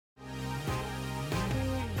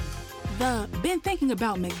Been thinking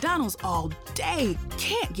about McDonald's all day.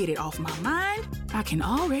 Can't get it off my mind. I can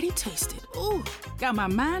already taste it. Ooh, got my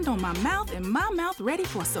mind on my mouth and my mouth ready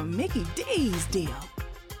for some Mickey D's deal.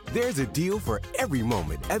 There's a deal for every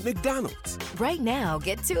moment at McDonald's. Right now,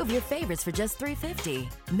 get 2 of your favorites for just $3.50.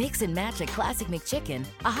 Mix and match a classic McChicken,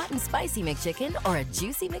 a hot and spicy McChicken, or a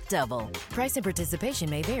juicy McDouble. Price and participation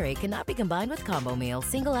may vary. Cannot be combined with combo meal.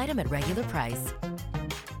 Single item at regular price.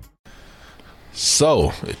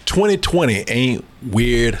 So, 2020 ain't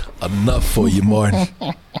weird enough for you, Martin.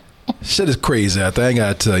 Shit is crazy out there. I ain't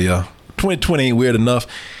gotta tell y'all. 2020 ain't weird enough.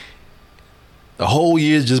 The whole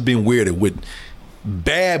year's just been weirded with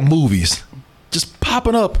bad movies just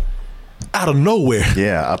popping up out of nowhere.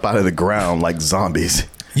 Yeah, up out of the ground like zombies.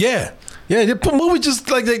 Yeah. They put movies just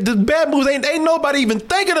like the bad movies ain't nobody even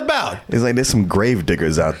thinking about. It's like there's some grave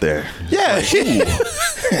diggers out there. Yeah.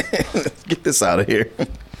 Get this out of here.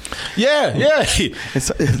 Yeah.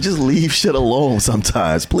 Just leave shit alone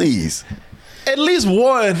sometimes, please. At least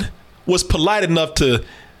one was polite enough to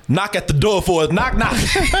knock at the door for us. Knock, knock.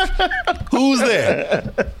 Who's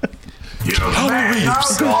there? Keanu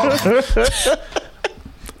Reeves.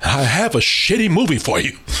 I have a shitty movie for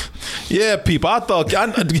you. Yeah, people. I thought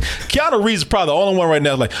Keanu Reeves is probably the only one right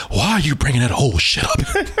now like, why are you bringing that old shit up?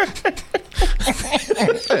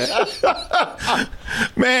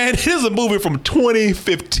 Man, this is a movie from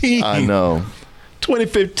 2015. I know.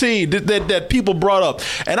 2015 that people brought up.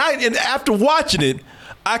 And after watching it,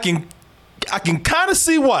 I can kind of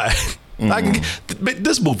see why.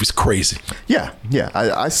 This movie's crazy. Yeah.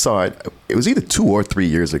 I saw it. It was either 2 or 3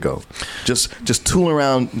 years ago. Just tooling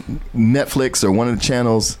around Netflix or one of the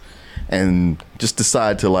channels and just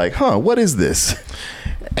decide to like, what is this?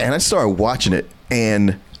 And I started watching it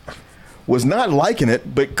and was not liking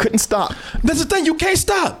it, but couldn't stop. That's the thing. You can't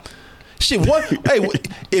stop. Shit,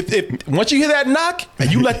 if once you hear that knock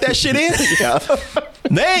and you let that shit in,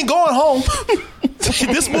 they ain't going home.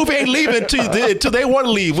 This movie ain't leaving until they want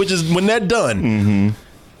to leave, which is when they're done. Mm-hmm.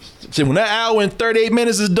 So when that hour and 38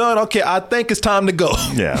 minutes is done, okay, I think it's time to go.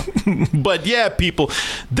 Yeah. But yeah, people,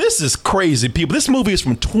 this is crazy, people. This movie is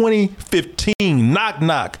from 2015. Knock,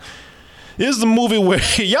 knock. This is a movie where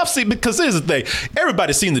y'all see, because here's the thing.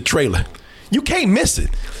 Everybody's seen the trailer. You can't miss it.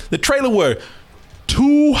 The trailer where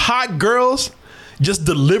 2 hot girls just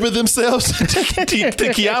deliver themselves to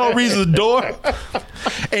Keanu Reeves' door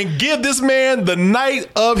and give this man the night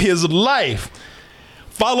of his life,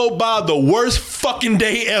 followed by the worst fucking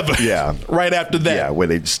day ever. Yeah. Right after that. Yeah, where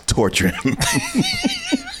they just torture him.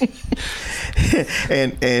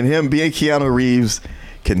 and him being Keanu Reeves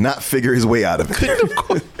cannot figure his way out of it.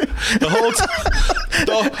 The whole time.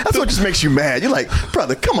 That's what just makes you mad. You're like,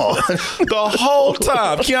 brother, come on. The whole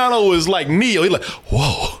time, Keanu was like Neo. He's like,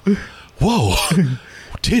 whoa,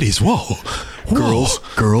 titties, whoa. Girls.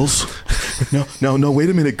 No, wait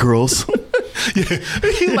a minute, girls. Yeah,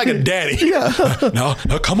 he's like a daddy. Yeah. No,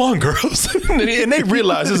 come on, girls. And they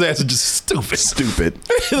realize his ass is just stupid.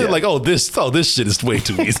 They're like, this shit is way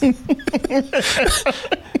too easy.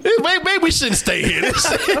 Maybe we shouldn't stay here.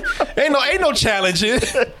 Ain't no challenge here.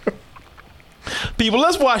 People,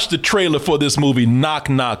 let's watch the trailer for this movie, Knock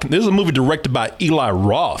Knock. This is a movie directed by Eli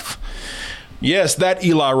Roth. Yes, that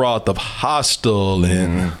Eli Roth of Hostel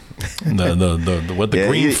and the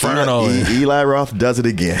Green Inferno. Eli Roth does it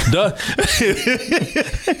again.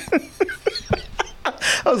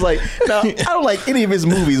 I was like, now, I don't like any of his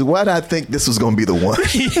movies. Why did I think this was going to be the one?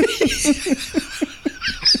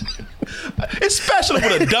 Especially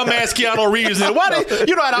with a dumbass Keanu Reeves in it.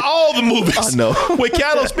 Out of all the movies, I know. Where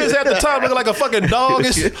Keanu spends half the time looking like a fucking dog.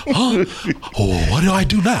 What do I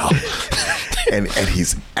do now? And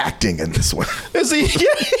he's acting in this one. Is he?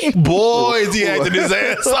 Yeah. Boy, is he acting his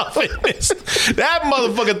ass off in this. That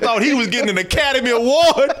motherfucker thought he was getting an Academy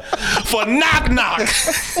Award for Knock Knock.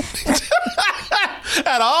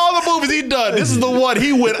 Out of all the movies he done, this is the one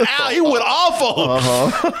he went out. He went off on.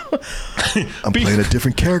 I'm playing a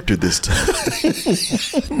different character this time.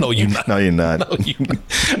 No, you're not. No, you're not. No, you not.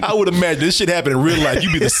 I would imagine this shit happen in real life.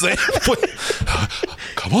 You'd be the same way.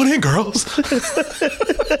 Come on in, girls.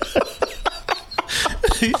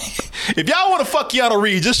 If y'all want to fuck Keanu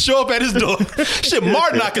Reeves, just show up at his door. Shit,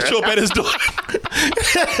 Martin, I can show up at his door.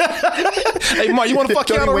 Hey, Martin, you want to fuck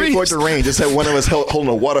Keanu Reeves? Wait for it to rain. Just have one of us holding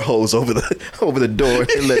a water hose over the door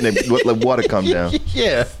and letting the water come down.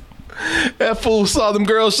 Yeah. That fool saw them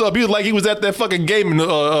girls show up. He was like he was at that fucking gaming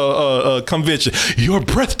convention. You're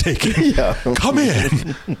breathtaking. Yeah. Come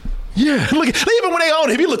in. Yeah, look. Even when they own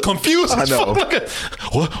him, he look confused. I know.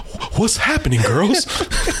 What's happening, girls?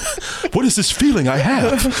 What is this feeling I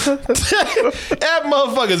have? That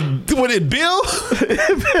motherfucker's, what it, Bill?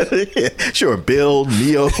 Sure, Bill,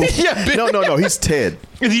 Neo. Yeah, Bill. No, he's Ted.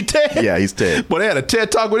 Is he Ted? Yeah, he's Ted. Boy, they had a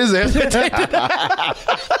TED Talk with his ass.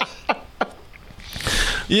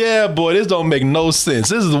 Yeah, boy, this don't make no sense.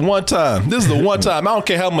 This is the one time. I don't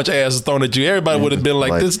care how much ass is thrown at you. Everybody would have been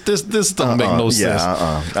like, this doesn't make no sense.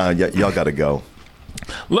 Y'all got to go.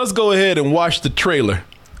 Let's go ahead and watch the trailer,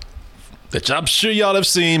 which I'm sure y'all have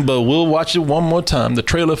seen, but we'll watch it one more time. The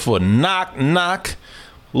trailer for Knock Knock.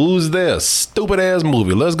 Who's there? Stupid ass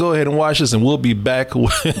movie. Let's go ahead and watch this, and we'll be back.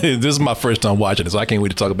 This is my first time watching it, so I can't wait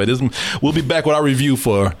to talk about this. We'll be back with our review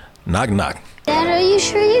for Knock Knock. Dad, are you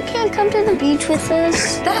sure you can't come to the beach with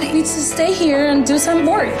us? Dad needs to stay here and do some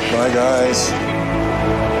work. Bye, guys.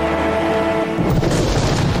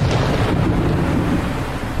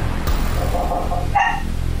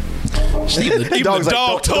 Even the dog like,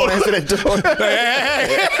 told don't answer that door.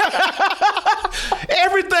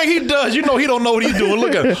 Everything he does, you know he don't know what he's doing.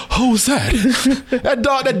 Look at him. Who's that? That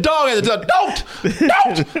dog has to don't.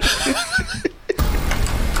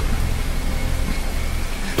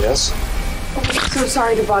 Yes? So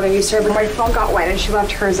sorry to bother you, sir, but my phone got wet and she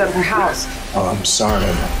left hers at her house. Oh, I'm sorry.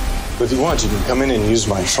 But if you want, you can come in and use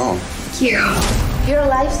my phone. You. You're a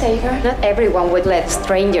lifesaver. Not everyone would let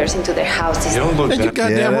strangers into their houses. You don't look You that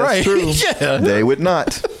goddamn that's right. true. Yeah. They would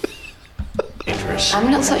not. dangerous. I'm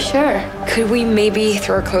not so sure. Could we maybe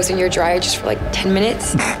throw our clothes in your dryer just for like 10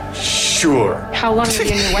 minutes? Sure. How long are you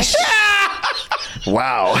in your wet?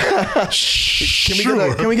 Wow.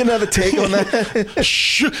 Can we get another take on that?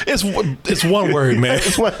 Sure. It's one word, man.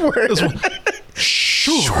 It's one word.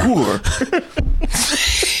 Sure.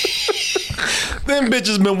 Them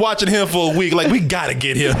bitches been watching him for a week. Like, we gotta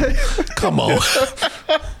get him. Come on.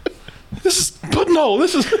 This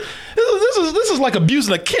is like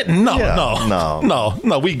abusing a kitten.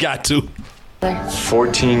 No. We got to.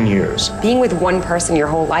 14 years. Being with one person your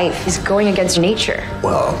whole life is going against nature.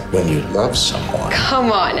 Well, when you love someone.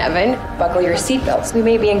 Come on, Evan. Buckle your seatbelts. We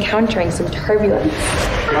may be encountering some turbulence.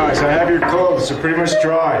 Guys, I have your clothes. They're pretty much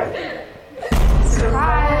dry.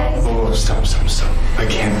 Surprise! Oh, stop. I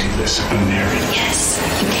can't do this. I'm married. Yes,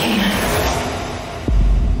 you can.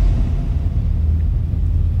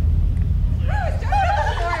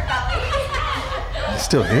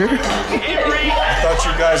 Still here? I thought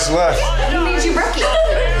you guys left. Who made you rookie?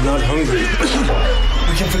 I'm not hungry.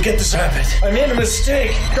 We can forget this happened. I made a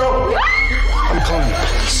mistake. Go. I'm calling the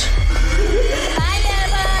police. Bye, Devin.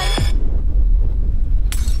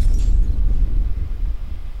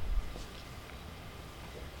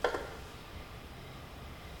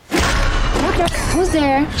 Who's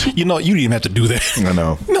there? You know, you didn't even have to do that. I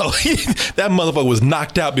know. No, that motherfucker was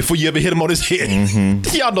knocked out before you ever hit him on his head.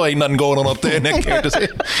 Mm-hmm. Y'all know ain't nothing going on up there in that character's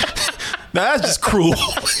head. Now, that's just cruel.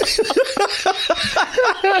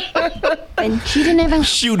 And she didn't even.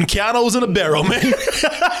 Shooting Keanu's in a barrel, man.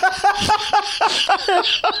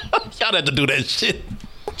 Y'all had to do that shit.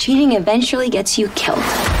 Cheating eventually gets you killed.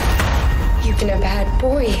 You've been a bad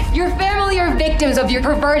boy. Your family are victims of your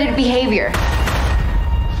perverted behavior.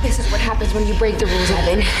 This is what happens when you break the rules,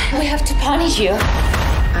 Evan. We have to punish you.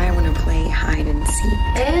 I want to play hide and seek.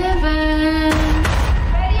 Evan.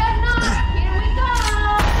 Ready or not, here we go.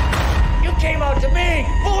 You came out to me.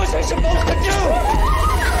 What was I supposed to do?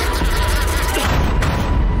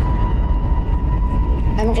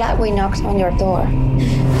 I'm glad we knocked on your door.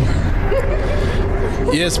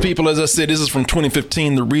 Yes, people, as I said, this is from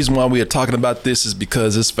 2015. The reason why we are talking about this is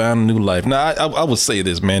because it's found a new life. Now, I will say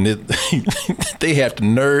this, man. They have the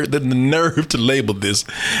nerve to label this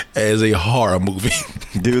as a horror movie.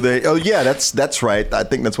 Do they? Oh, yeah, that's right. I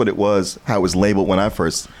think that's what it was, how it was labeled when I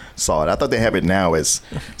first saw it. I thought they have it now as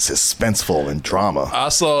suspenseful and drama. I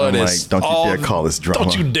saw it as don't you dare call this drama.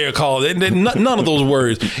 Don't you dare call it. None of those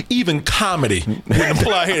words. Even comedy wouldn't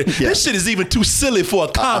apply here. Yeah. This shit is even too silly for a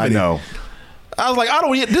comedy. I know. I was like, I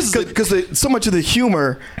don't. This is because so much of the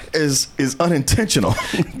humor is unintentional.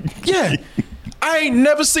 Yeah. I ain't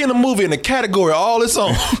never seen a movie in a category all its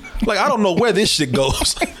own. Like, I don't know where this shit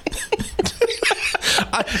goes.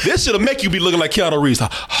 This shit'll make you be looking like Keanu Reeves.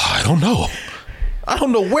 I don't know. I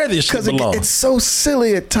don't know where this shit belongs. It's so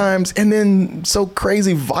silly at times and then so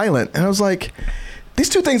crazy violent. And I was like, these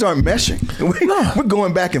two things aren't meshing. We're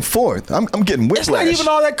going back and forth. I'm getting whiplash. It's not even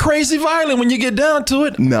all that crazy violent when you get down to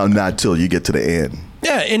it. No, not till you get to the end.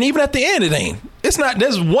 Yeah, and even at the end, it ain't. It's not.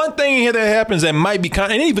 There's one thing here that happens that might be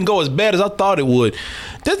kind, and it even go as bad as I thought it would.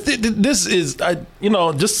 This is,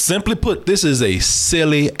 just simply put, this is a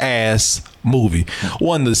silly ass movie.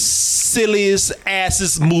 One of the silliest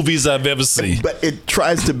assest movies I've ever seen. But it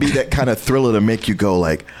tries to be that kind of thriller to make you go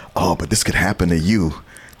like, oh, but this could happen to you.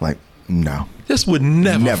 Like, No. This would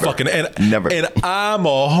never. Fucking never. And I'm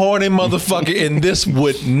a horny motherfucker, and this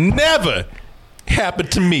would never happen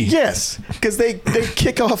to me. Yes, because they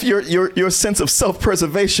kick off your sense of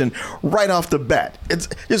self-preservation right off the bat. It's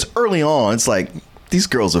just early on. It's like, these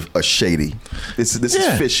girls are shady. This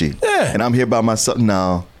is fishy. Yeah. And I'm here by myself.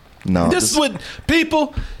 No. This would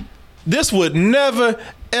never,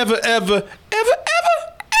 ever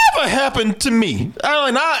happen to me.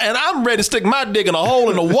 And I'm ready to stick my dick in a hole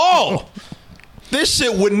in the wall. This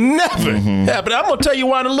shit would never happen. I'm gonna tell you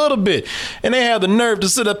why in a little bit. And they have the nerve to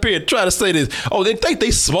sit up here and try to say this. Oh, they think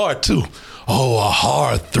they smart too. Oh, a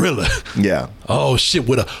horror thriller. Yeah. Oh shit,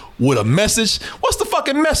 with a message. What's the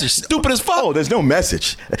fucking message? Stupid as fuck. Oh, there's no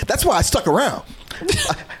message. That's why I stuck around.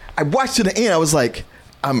 I watched to the end. I was like,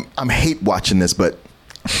 I'm hate watching this, but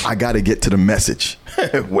I got to get to the message.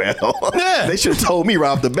 Well, they should have told me right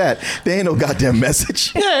off the bat. There ain't no goddamn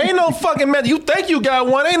message. Yeah, ain't no fucking message. You think you got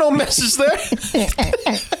one? Ain't no message there.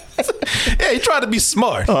 Yeah, you try to be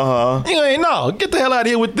smart. You ain't no. Get the hell out of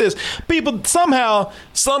here with this. People, somehow,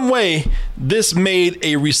 some way, this made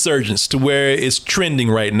a resurgence to where it's trending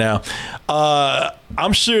right now.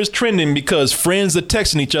 I'm sure it's trending because friends are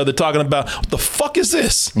texting each other talking about, what the fuck is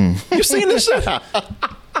this? You seen this shit?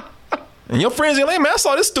 And your friends are like, man, I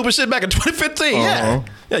saw this stupid shit back in 2015. Yeah,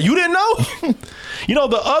 you didn't know? You know,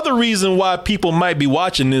 the other reason why people might be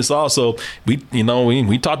watching this also, we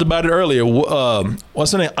talked about it earlier.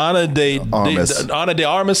 What's her name? Ana de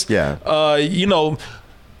Armas. Yeah.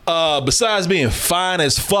 Besides being fine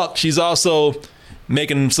as fuck, she's also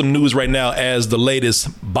making some news right now as the latest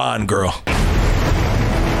Bond girl.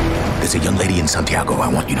 There's a young lady in Santiago I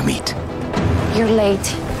want you to meet. You're late.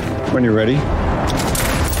 When you're ready.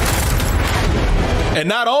 And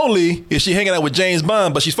not only is she hanging out with James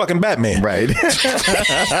Bond, but she's fucking Batman. Right.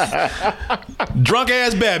 Drunk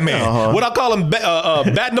ass Batman. What I call him,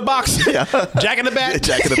 bat in the box? Yeah. Jack in the bat?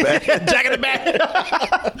 Jack in the bat. Jack in the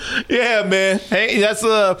bat. Yeah, man. Hey,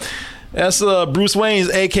 that's Bruce Wayne's,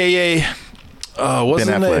 a.k.a. What's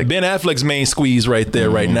his name? Ben Affleck's main squeeze right there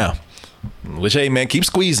right now. Which, hey, man, keep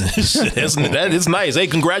squeezing. That is nice. Hey,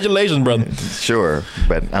 congratulations, brother. Sure,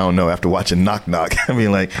 but I don't know. After watching Knock Knock, I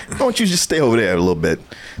mean, like, why don't you just stay over there a little bit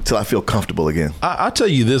till I feel comfortable again? I'll tell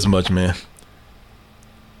you this much, man.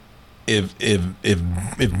 If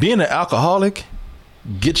being an alcoholic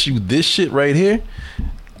gets you this shit right here,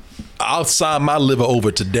 I'll sign my liver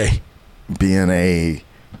over today. Being a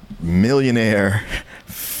millionaire,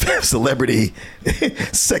 celebrity,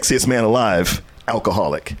 sexiest man alive,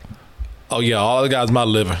 alcoholic. Oh yeah, all I got is my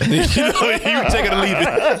liver. You take it or leave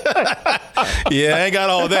it. Yeah, I ain't got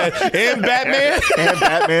all that. And Batman.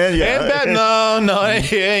 Yeah. And Batman. No, I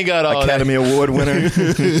ain't got all Academy that. Award winner.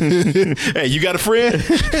 Hey, you got a friend?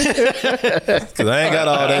 Because I ain't got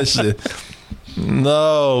all that shit.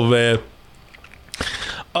 No, man.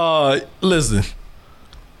 Listen.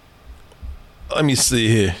 Let me see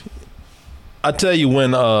here. I tell you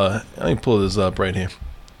when. Let me pull this up right here.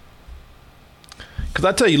 Because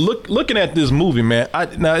I tell you, looking at this movie, man.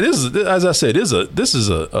 This is, as I said, this is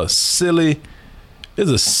a silly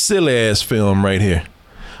ass film right here.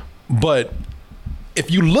 But if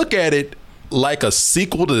you look at it like a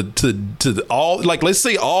sequel to all, like, let's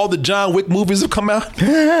say all the John Wick movies have come out,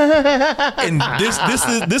 and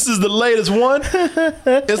this is the latest one.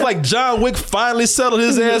 It's like John Wick finally settled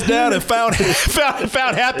his ass down and found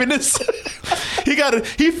happiness. He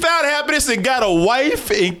found happiness and got a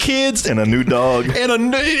wife and kids and a new dog and a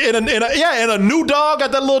new dog.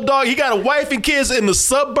 Got that little dog. He got a wife and kids in the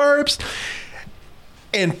suburbs.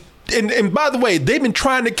 And by the way, they've been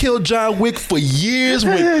trying to kill John Wick for years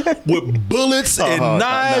with bullets and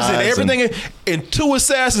knives and everything. And two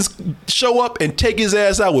assassins show up and take his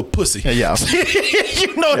ass out with pussy. Yeah.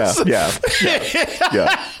 You know Yeah.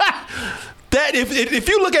 That if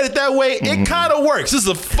you look at it that way, it kind of works. This is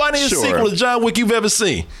the funniest sequel to John Wick you've ever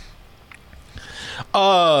seen.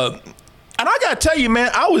 And I gotta tell you,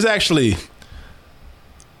 man, I was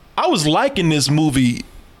liking this movie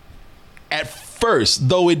at first,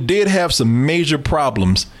 though it did have some major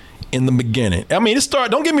problems in the beginning. I mean,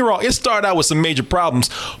 don't get me wrong, it started out with some major problems.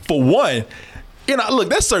 For one, look,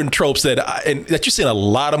 there's certain tropes that you see in a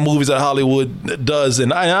lot of movies that Hollywood does,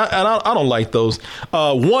 and I don't like those.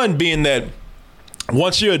 One being that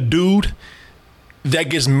once you're a dude that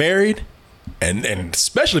gets married, and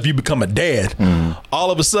especially if you become a dad,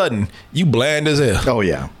 all of a sudden you bland as hell. Oh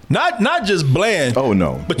yeah. Not just bland. Oh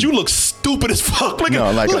no. But you look stupid as fuck.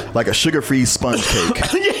 Look. Like a sugar-free sponge cake.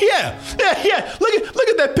 Yeah. Look Look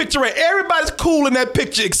at that picture. Right, everybody's cool in that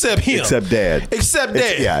picture except him. Except Dad. Except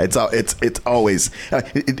Dad. It's always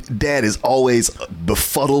Dad is always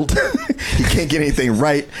befuddled. He can't get anything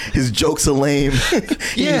right. His jokes are lame.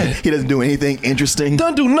 He doesn't do anything interesting.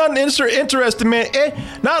 Doesn't do nothing interesting, man.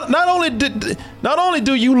 Not only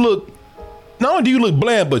do you look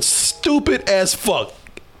bland, but stupid as fuck.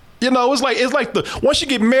 You know, it's like once you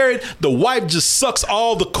get married, the wife just sucks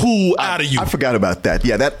all the cool out of you. I forgot about that.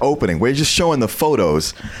 Yeah, that opening where you're just showing the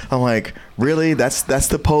photos. I'm like, really? That's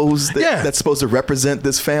the pose that's supposed to represent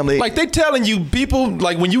this family? Like they telling you people,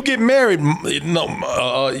 like when you get married,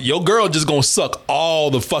 your girl just gonna suck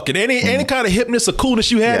all the fucking any kind of hipness or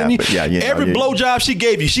coolness you had in you. Every blowjob she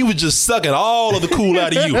gave you, she was just sucking all of the cool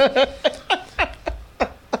out of you.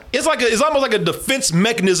 It's almost like a defense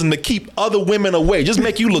mechanism to keep other women away. Just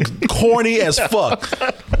make you look corny as fuck.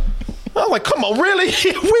 I'm like, come on, really?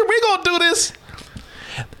 we gonna do this?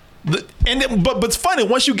 But it's funny,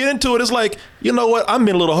 once you get into it, it's like, you know what? I'm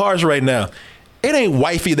being a little harsh right now. It ain't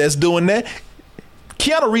wifey that's doing that.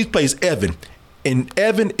 Keanu Reeves plays Evan. And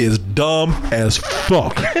Evan is dumb as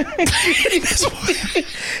fuck.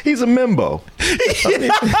 He's a mimbo. I mean,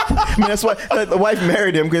 that's why the wife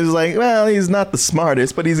married him, because it's like, well, he's not the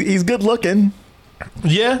smartest, but he's good looking.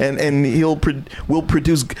 Yeah, and we'll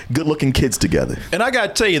produce good looking kids together. And I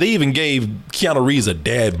gotta tell you, they even gave Keanu Reeves a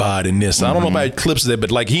dad bod in this. I don't know about clips of that, but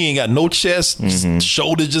like he ain't got no chest,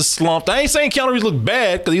 shoulders just slumped. I ain't saying Keanu Reeves look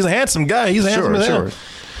bad because he's a handsome guy. He's handsome as hell.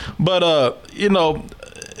 But you know.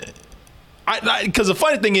 Because the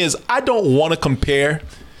funny thing is, I don't want to compare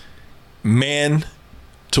men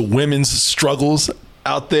to women's struggles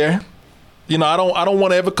out there. You know, I don't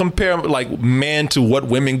want to ever compare like men to what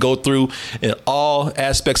women go through in all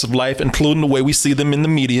aspects of life, including the way we see them in the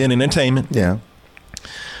media and entertainment. Yeah.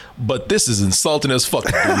 But this is insulting as fuck,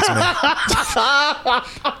 dudes, man.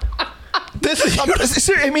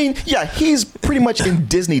 I mean, yeah, he's pretty much in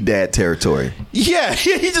Disney dad territory. Yeah,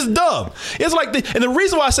 he's just dumb. It's like, and the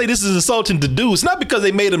reason why I say this is insulting to dudes, not because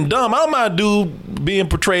they made him dumb. I don't mind a dude being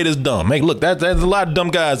portrayed as dumb. Hey, look, there's a lot of dumb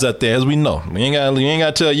guys out there, as we know. We ain't got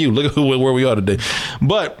to tell you. Look at where we are today.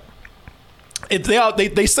 But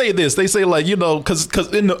they say this. They say, like, you know, because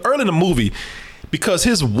early in the movie, because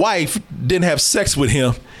his wife didn't have sex with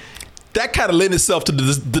him, that kind of lent itself to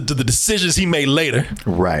the decisions he made later.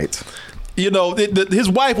 Right. You know, his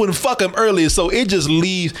wife wouldn't fuck him earlier, so it just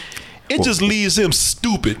leaves him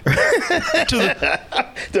stupid.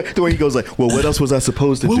 The way he goes like, well, what else was I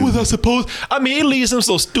supposed to do? What was I supposed? I mean, it leaves him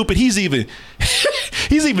so stupid. He's even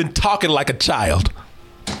talking like a child.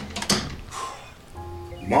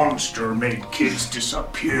 Monster made kids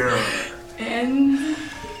disappear. And?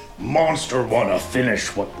 Monster wanna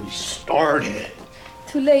finish what we started.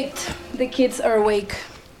 Too late. The kids are awake.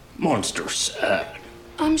 Monster sad.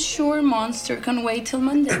 I'm sure Monster can wait till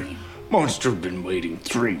Monday. Monster been waiting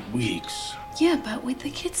 3 weeks. Yeah, but with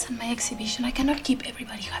the kids on my exhibition, I cannot keep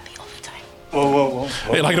everybody happy all the time. Whoa.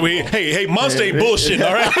 Hey, like the way, hey, Monster ain't bullshit,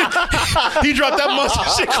 all right? He dropped that Monster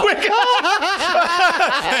shit quick.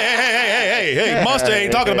 hey, Monster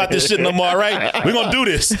ain't talking about this shit no more, all right? We're gonna do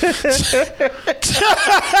this.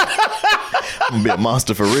 I'm gonna be a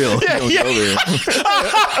monster for real. Yeah.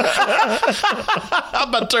 I'm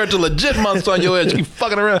about to turn to legit monster on your edge. Keep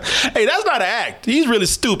fucking around. Hey, that's not an act. He's really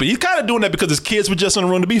stupid. He's kind of doing that because his kids were just in the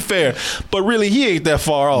room, to be fair. But really, he ain't that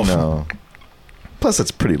far off. No. Plus,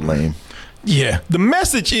 it's pretty lame. Yeah. The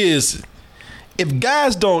message is, if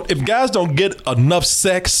guys don't get enough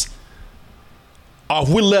sex, or if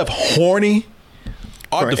we're left horny,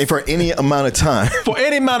 for any amount of time,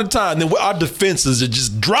 then our defenses are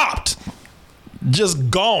just dropped. Just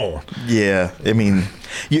gone. Yeah, I mean,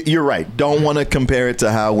 you're right. Don't want to compare it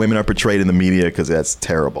to how women are portrayed in the media, because that's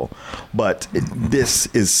terrible. But this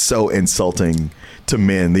is so insulting to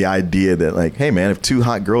men. The idea that, like, hey man, if 2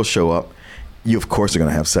 hot girls show up, you of course are going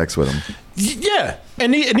to have sex with them. Yeah,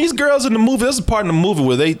 and these girls in the movie, there's a part in the movie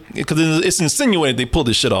where because it's insinuated they pull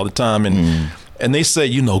this shit all the time, and they say,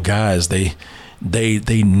 you know, guys, they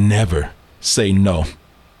never say no.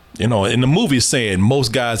 You know, in the movie it's saying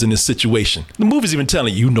most guys in this situation. The movie's even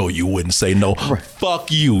telling you know you wouldn't say no. Right.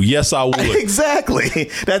 Fuck you. Yes, I would. Exactly.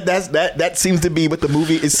 That seems to be what the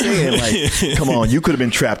movie is saying. Like, come on, you could have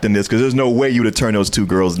been trapped in this because there's no way you would have turned those 2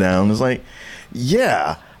 girls down. It's like,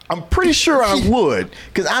 yeah, I'm pretty sure I would,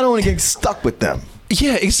 because I don't want to get stuck with them.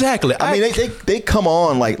 Yeah, exactly. I mean, they come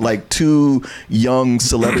on like 2 young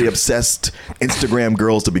celebrity obsessed Instagram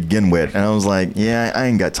girls to begin with, and I was like, yeah, I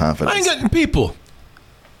ain't got time for this. I ain't got people.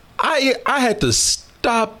 I had to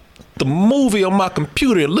stop the movie on my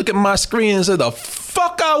computer and look at my screen and say, the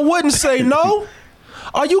fuck I wouldn't say no.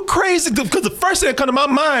 Are you crazy? Because the first thing that come to my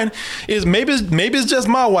mind is maybe it's just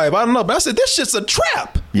my wife. I don't know. But I said, this shit's a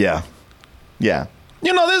trap. Yeah. Yeah.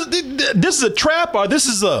 You know, this is a trap, or this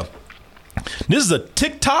is a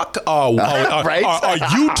TikTok or right? or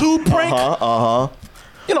YouTube prank.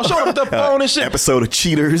 You know, showing up the phone and shit. Episode of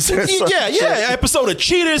Cheaters. Yeah, episode of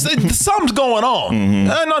Cheaters. Something's going on.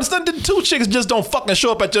 I know the two chicks just don't fucking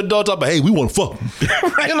show up at your door talking about, hey, we want to fuck.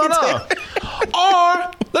 Right? You know, no.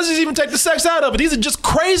 Or let's just even take the sex out of it. These are just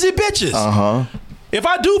crazy bitches. If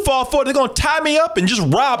I do fall for it, they're gonna tie me up and just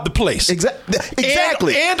rob the place.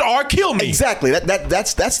 Exactly. And or kill me. Exactly.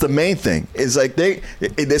 That's the main thing. Is like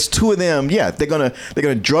there's two of them. Yeah, they're gonna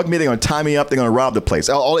drug me. They're gonna tie me up. They're gonna rob the place.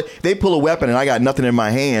 They pull a weapon and I got nothing in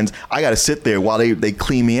my hands. I got to sit there while they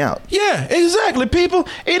clean me out. Yeah, exactly, people.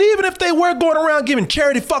 And even if they were going around giving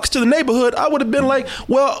charity fucks to the neighborhood, I would have been like,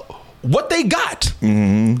 well, what they got? I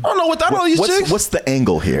don't know what. I don't know these chicks. What's the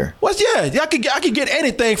angle here? I could get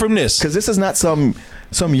anything from this. Because this is not some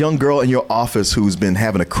young girl in your office who's been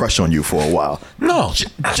having a crush on you for a while. No,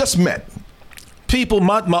 just met. People,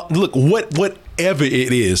 look, whatever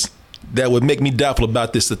it is that would make me doubtful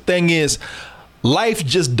about this. The thing is, life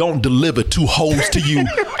just don't deliver two hoes to you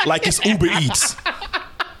like it's Uber Eats.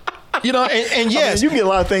 You know, and yes, I mean, you can get a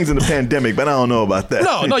lot of things in the pandemic, but I don't know about that.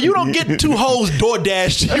 No, you don't get two hoes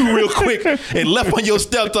DoorDash to you real quick and left on your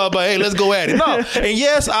step talking about, hey, let's go at it. No, and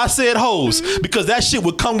yes, I said hoes because that shit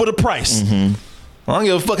would come with a price. I don't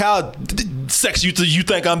give a fuck how sexy you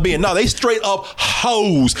think I'm being. No, they straight up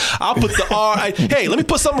hoes. I'll put the R. Hey, let me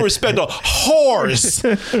put some respect on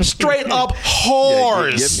whores. Straight up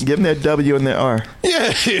whores. Yeah, give them that W and that R.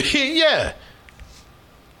 Yeah.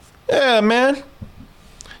 Yeah, man.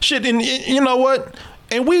 Shit, and you know what?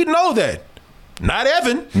 And we know that. Not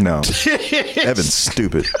Evan. No. Evan's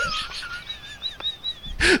stupid.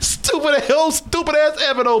 Stupid ass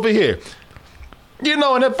Evan over here. You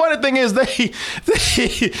know, and the funny thing is they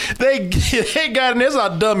got in this how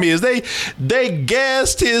dumb he is. They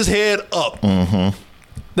gassed his head up.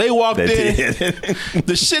 They walked in.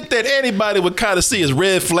 The shit that anybody would kind of see as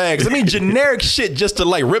red flags. I mean, generic shit just to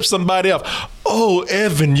like rip somebody off. Oh,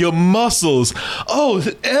 Evan, your muscles. Oh,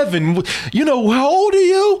 Evan, you know, how old are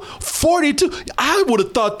you? 42. I would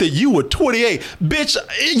have thought that you were 28. Bitch,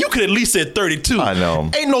 you could at least say 32. I know.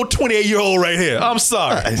 Ain't no 28-year-old right here. I'm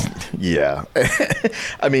sorry. Yeah.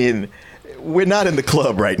 I mean, we're not in the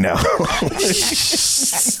club right now.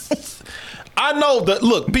 I know that,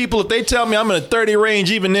 look, people, if they tell me I'm in a 30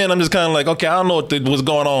 range, even then, I'm just kind of like, okay, I don't know what's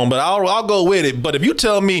going on, but I'll go with it. But if you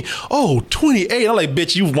tell me, oh, 28, I'm like,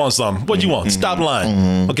 bitch, you want something. What you want? Stop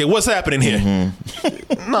lying. Okay, what's happening here?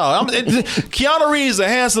 No, Keanu Reeves is a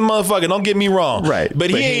handsome motherfucker, don't get me wrong. Right.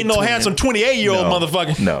 But he ain't no handsome 28-year-old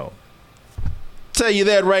motherfucker. No. Tell you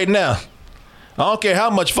that right now. I don't care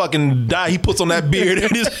how much fucking dye he puts on that beard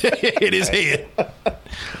in his head.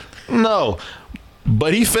 No.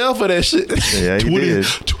 But he fell for that shit. Yeah, he did.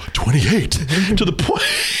 28 to the point.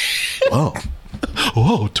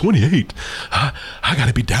 Whoa, 28. I got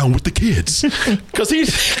to be down with the kids. Because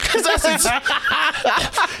that's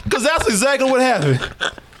exactly what happened.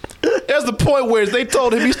 That's the point where they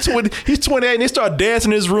told him he's 28 and they start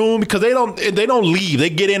dancing in his room because they don't leave.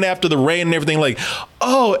 They get in after the rain and everything like,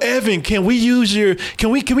 oh, Evan, can we use your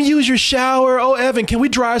shower? Oh, Evan, can we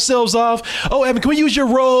dry ourselves off? Oh, Evan, can we use your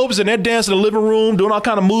robes? And they're dancing in the living room, doing all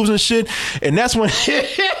kind of moves and shit. And that's when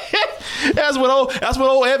old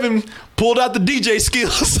Evan pulled out the DJ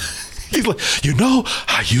skills. He's like, you know,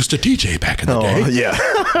 I used to DJ back in the day. Yeah.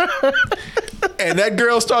 And that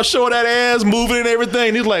girl starts showing that ass, moving and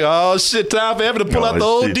everything. He's like, oh, shit, time for Evan to pull out the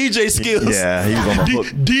old DJ skills. Yeah, he was on the hook.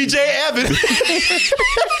 DJ Evan.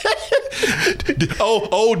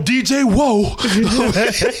 oh, DJ Whoa.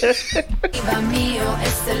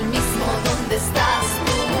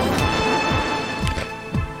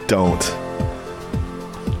 Don't.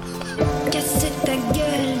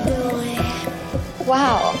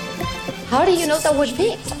 Wow. How do you know that was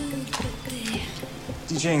me?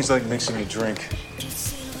 DJing's like mixing a drink.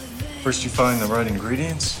 First you find the right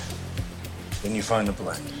ingredients, then you find the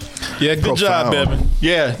blend. Yeah, good job, Evan.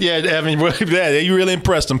 Yeah, Evan. Yeah, you really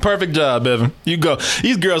impressed them. Perfect job, Evan. You go.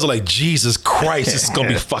 These girls are like, Jesus Christ, this is going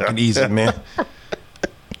to be fucking easy, man.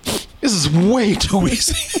 This is way too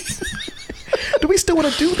easy. Do we still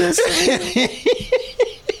want to do this?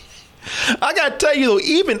 I got to tell you, though,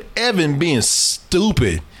 even Evan being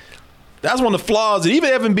stupid, that's one of the flaws. Even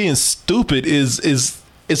Evan being stupid is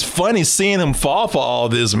funny seeing him fall for all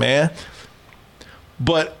this, man.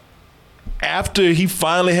 But after he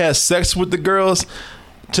finally has sex with the girls,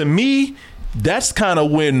 to me, that's kind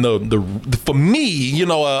of when the for me, you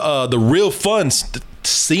know, the real fun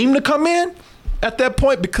seemed to come in. at that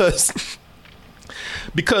point because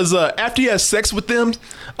after he has sex with them,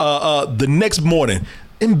 the next morning,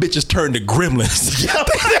 them bitches turn to gremlins.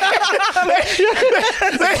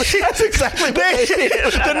 That's exactly what they did.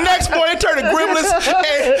 The next morning, they turn to gremlins.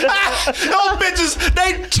 And those bitches,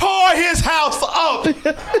 they tore his house up. It's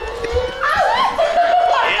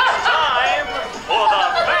time for the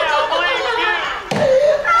Family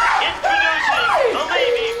Feud. Introducing the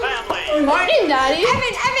Levy family. Morning, Daddy.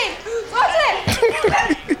 Evan, what's it?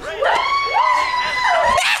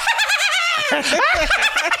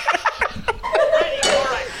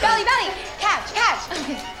 Belly, catch.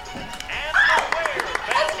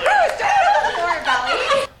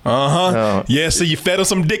 Uh-huh. Yeah, so you fed him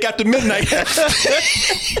some dick after midnight.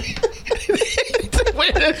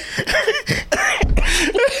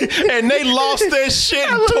 And they lost their shit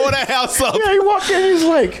and tore the house up. Yeah, he walked in, he's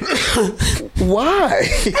like, why?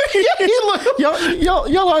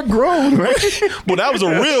 y'all are grown, right? Well, that was a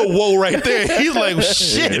real whoa right there. He's like,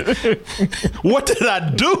 shit, what did I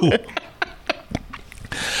do?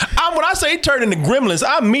 When I say turn into gremlins,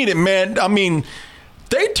 I mean it, man. I mean,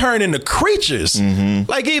 they turn into creatures. Mm-hmm.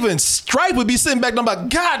 Like even Stripe would be sitting back and I'm like,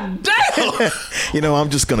 God damn. I'm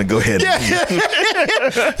just going to go ahead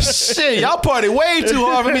and Shit, y'all party way too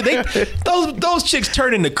hard for me. Those chicks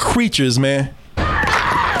turn into creatures, man.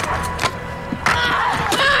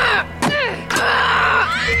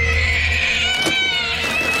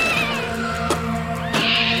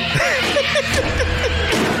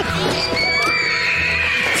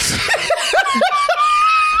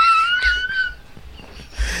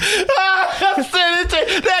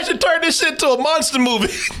 They should turn this shit into a monster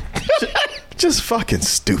movie. Just fucking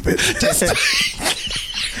stupid. There's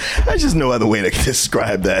just no other way to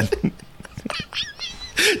describe that.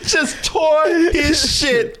 Just tore his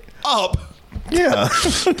shit up. Yeah.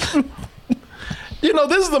 This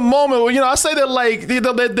is the moment where, I say they're like, they're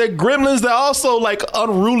gremlins. They're also like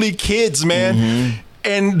unruly kids, man. Mm-hmm.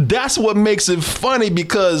 And that's what makes it funny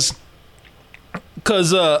because at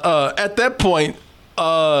that point,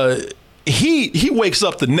 he wakes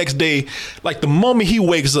up the next day, like the moment he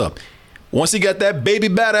wakes up, once he got that baby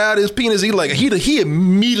batter out of his penis, he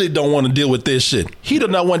immediately don't want to deal with this shit. He does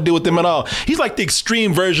not want to deal with them at all. He's like the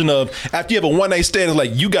extreme version of after you have a one night stand, it's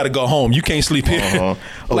like you got to go home. You can't sleep here. Uh-huh.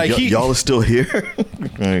 Oh, like y'all are still here?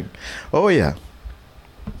 Like, oh yeah,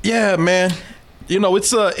 yeah, man.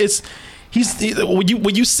 It's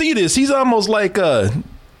when you see this, he's almost like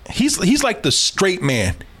he's like the straight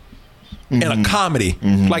man. In a comedy,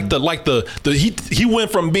 mm-hmm. He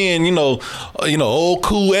went from being old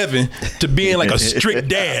cool Evan to being like a strict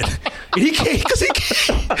dad. He can't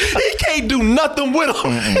do nothing with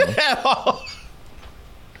him at all.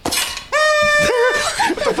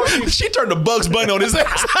 She turned the Bugs Bunny on his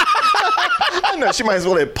ass. I know she might as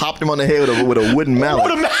well have popped him on the head with a wooden mallet.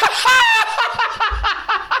 What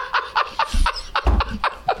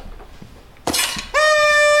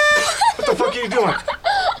the fuck are you doing?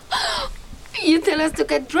 You tell us to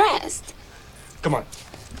get dressed. Come on.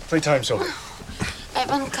 Playtime's over.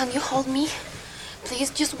 Evan, can you hold me?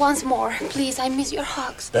 Please, just once more. Please, I miss your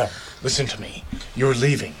hugs. Belle, listen to me. You're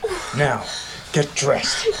leaving. Now, get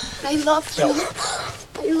dressed. I love you. Belle.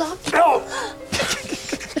 I love you. No!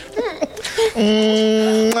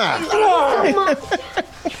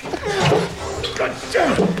 God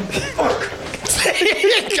damn it. Fuck.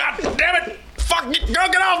 God damn it. Fuck, girl,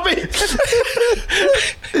 get off me.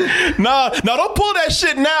 No, don't pull that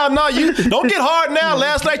shit now. No, you don't get hard now.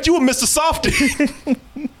 Last night you were Mr. Softy.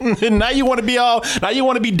 And now you want to be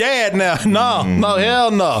dad now. No,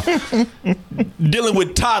 hell no. Dealing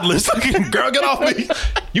with toddlers. Girl, get off me.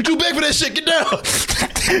 You too big for that shit. Get down.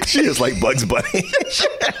 She is like Bugs Bunny.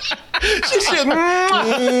 She's hey,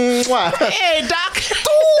 Doc.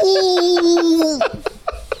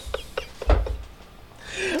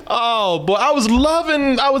 Oh boy, I was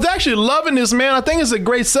actually loving this, man. I think it's a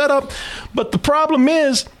great setup, but the problem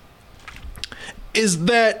is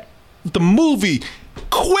that the movie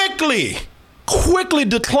quickly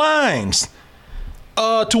declines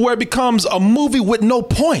to where it becomes a movie with no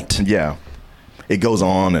point. Yeah, it goes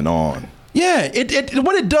on and on. Yeah,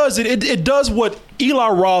 it does what Eli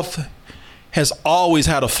Roth has always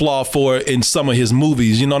had a flaw for in some of his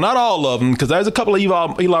movies. Not all of them, because there's a couple of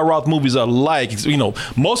Eli Roth movies I like.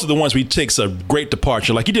 Most of the ones he takes a great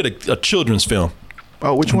departure. Like he did a children's film.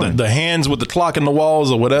 Oh, which one? The Hands with the Clock in the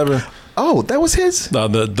Walls or whatever. Oh, that was his? The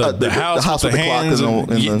house with the hands clock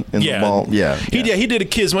in the wall. Yeah. He did a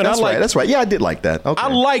kids one. That's right. Yeah, I did like that. Okay. I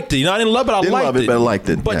liked it. I didn't love it. I liked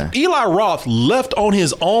it. But Eli Roth, left on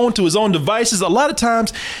his own to his own devices, a lot of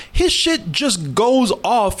times his shit just goes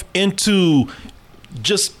off into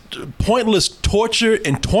just pointless torture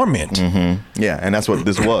and torment. Yeah, and that's what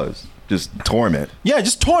this was. Just torment. Yeah,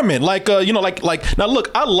 just torment. Like now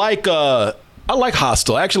look, I like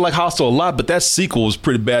Hostel. I actually like Hostel a lot, but that sequel was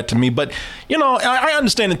pretty bad to me. But I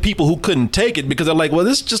understand the people who couldn't take it because they're like, well,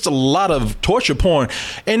 this is just a lot of torture porn,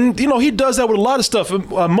 and he does that with a lot of stuff.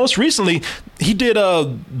 Most recently, he did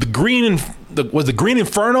the Green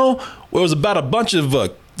Inferno, where it was about a bunch of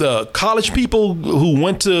the college people who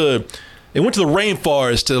went to the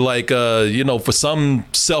rainforest to for some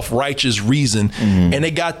self-righteous reason, and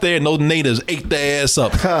they got there and those natives ate their ass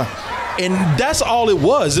up. And that's all it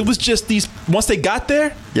was. It was just once they got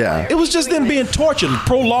there, it was just them being tortured.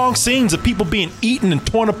 Prolonged scenes of people being eaten and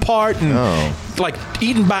torn apart and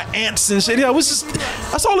eaten by ants and shit. Yeah, it was just,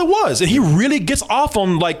 that's all it was. And he really gets off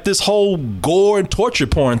on this whole gore and torture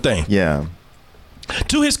porn thing. Yeah.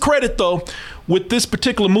 To his credit though, with this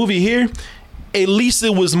particular movie here, at least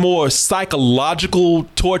it was more psychological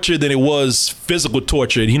torture than it was physical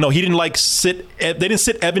torture. He didn't they didn't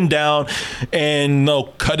sit Evan down and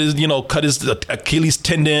cut his Achilles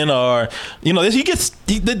tendon, or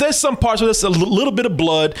there's some parts where there's a little bit of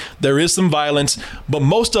blood, there is some violence, but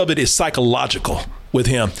most of it is psychological with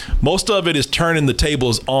him. Most of it is turning the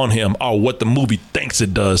tables on him, or what the movie thinks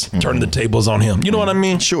it does, turning the tables on him. You know what I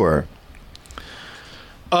mean? Sure.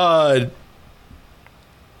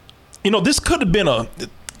 This could have been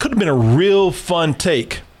a real fun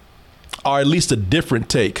take, or at least a different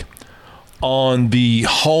take on the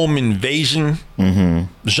home invasion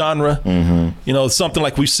genre. Something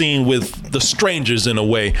like we've seen with The Strangers in a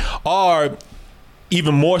way, or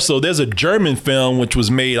even more so, there's a German film which was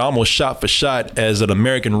made almost shot for shot as an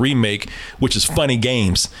American remake, which is Funny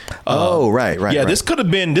Games. Right. Yeah, this could have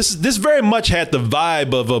been. This very much had the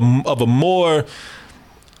vibe of a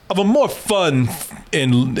more fun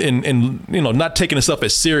and not taking itself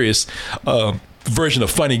as serious version of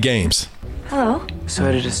Funny Games. Hello.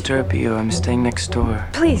 Sorry to disturb you. I'm staying next door.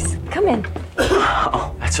 Please, come in.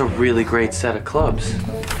 Oh, that's a really great set of clubs.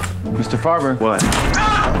 Mr. Farber. What?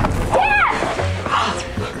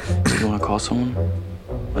 You want to call someone?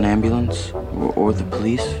 An ambulance? Or the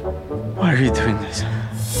police? Why are you doing this?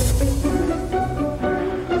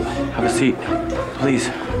 Have a seat, please.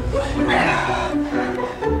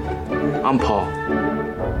 I'm Paul.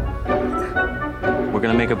 We're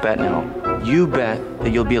gonna make a bet now. You bet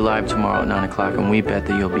that you'll be alive tomorrow at 9 o'clock, and we bet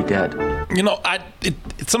that you'll be dead.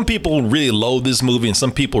 Some people really loathe this movie, and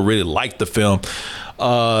some people really like the film.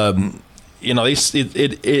 I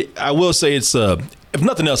will say it's if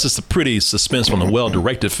nothing else, it's a pretty suspenseful and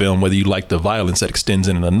well-directed film, whether you like the violence that extends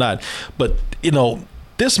in it or not. But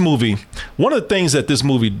this movie, one of the things that this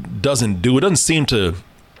movie doesn't do, it doesn't seem to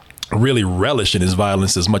really relish in his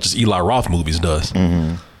violence as much as Eli Roth movies does.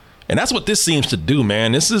 And that's what this seems to do,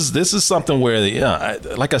 man. This is something where,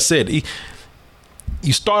 like I said,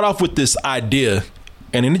 you start off with this idea,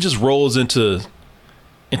 and then it just rolls into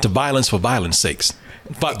violence for violence sake,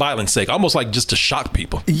 almost like just to shock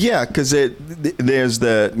people. Yeah, because there's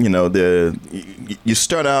you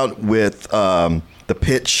start out with the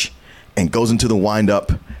pitch and goes into the wind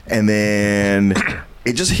up, and then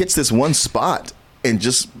it just hits this one spot and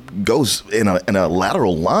just goes in a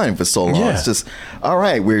lateral line for so long. Yeah. It's just, all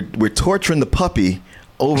right, we're torturing the puppy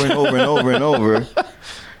over and over and over and over.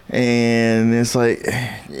 And it's like,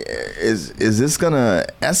 is this gonna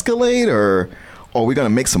escalate, or are we gonna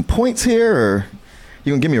make some points here, or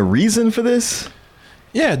you gonna give me a reason for this?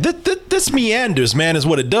 Yeah, this meanders, man, is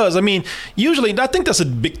what it does. I mean, usually, I think that's a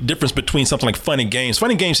big difference between something like Funny Games.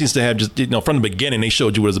 Funny Games seems to have just, from the beginning, they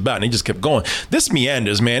showed you what it's about, and they just kept going. This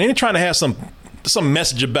meanders, man. They're trying to have some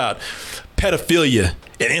message about pedophilia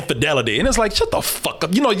and infidelity, and it's like, shut the fuck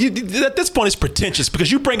up. At this point, it's pretentious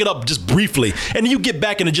because you bring it up just briefly, and then you get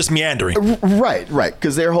back into just meandering. Right.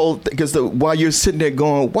 Because while you're sitting there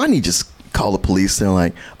going, why didn't you just call the police? They're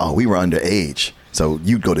like, oh, we were underage, so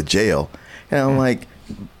you'd go to jail. And I'm like,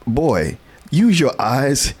 boy, use your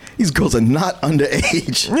eyes. These girls are not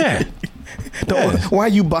underage. Yeah. Why are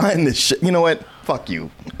you buying this shit? You know what? Fuck you.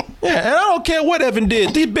 Yeah, and I don't care what Evan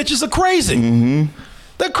did. These bitches are crazy.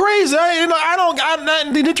 They're crazy.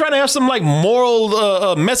 They're trying to have some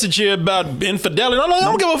moral message here about infidelity. I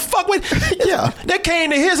don't give a fuck. Yeah, they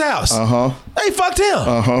came to his house. They fucked him.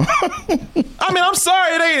 I mean, I'm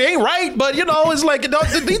sorry, it ain't right, but it's like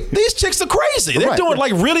these chicks are crazy. They're doing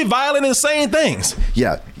really violent, insane things.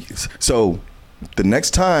 Yeah. So the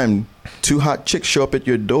next time two hot chicks show up at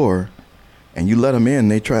your door, and you let them in,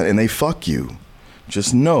 they fuck you,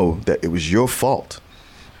 just know that it was your fault,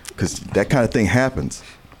 because that kind of thing happens.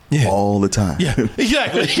 all the time. Yeah,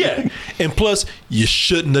 exactly. Yeah, and plus, you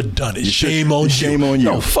shouldn't have done it. Shame on you. Shame on you.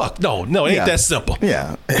 No, fuck, no, it ain't that simple.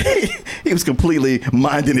 Yeah, he was completely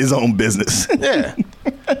minding his own business. Yeah,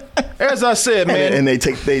 as I said, man, and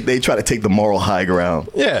they try to take the moral high ground.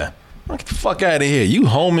 Yeah. Get the fuck out of here. You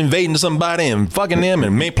home invading somebody and fucking them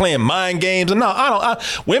and playing mind games. And no,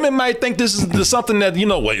 women might think this is something that,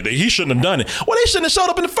 he shouldn't have done it. Well, they shouldn't have showed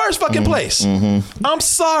up in the first fucking place. Mm-hmm. I'm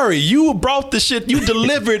sorry. You brought the shit, you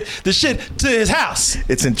delivered the shit to his house.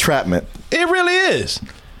 It's entrapment. It really is.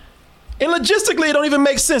 And logistically, it don't even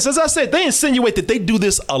make sense. As I said, they insinuate that they do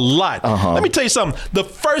this a lot. Let me tell you something. The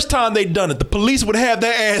first time they done it, the police would have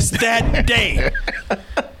their ass that day.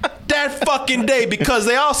 That fucking day, because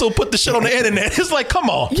they also put the shit on the internet. It's like, come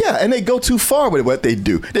on. Yeah, and they go too far with what they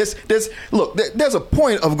do. There's a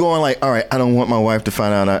point of going like, all right, I don't want my wife to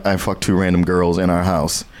find out I fucked 2 random girls in our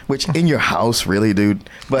house. Which, in your house, really, dude?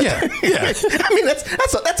 But yeah. I mean,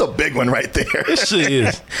 that's a big one right there. It sure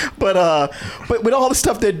is. But with all the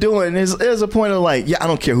stuff they're doing, there's a point of like, I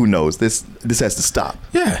don't care who knows. This has to stop.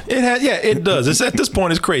 Yeah, it does. It's at this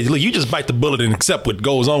point, it's crazy. Look, you just bite the bullet and accept what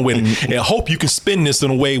goes on with it, and hope you can spin this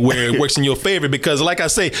in a way where it works in your favor. Because, like I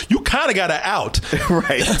say, you kind of got to out.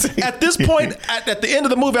 Right. At this point, at the end of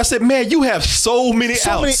the movie, I said, man, you have so many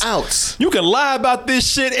outs. You can lie about this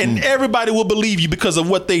shit, and everybody will believe you because of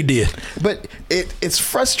what they did. But it's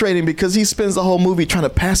frustrating because he spends the whole movie trying to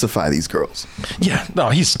pacify these girls. Yeah, no,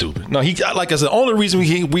 he's stupid. No, like I said, the only reason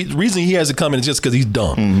he has it coming is just because he's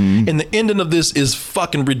dumb. Mm-hmm. And the ending of this is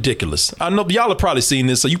fucking ridiculous. I know y'all have probably seen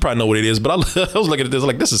this, so you probably know what it is. But I was looking at this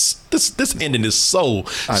like this ending is so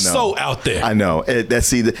out there. I know.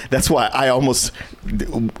 That's why I almost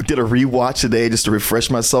did a rewatch today just to refresh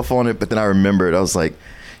myself on it. But then I remembered, I was like,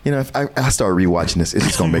 if I start rewatching this, it's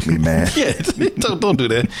just gonna make me mad. Yeah, don't do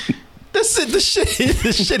that. That's it. This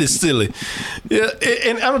shit is silly. Yeah,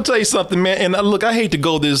 and I'm gonna tell you something, man. And look, I hate to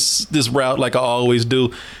go this route like I always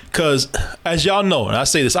do, because as y'all know, and I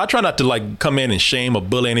say this, I try not to like come in and shame or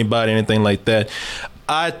bully anybody, anything like that.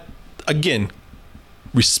 I again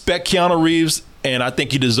respect Keanu Reeves, and I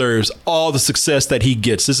think he deserves all the success that he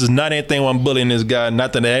gets. This is not anything where I'm bullying this guy.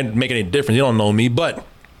 Not that it make any difference. You don't know me, but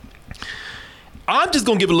I'm just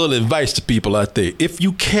gonna give a little advice to people out there. If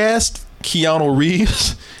you cast Keanu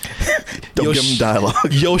Reeves, don't give him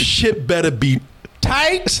dialogue. Your shit better be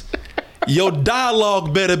tight. Your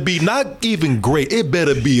dialogue better be not even great. It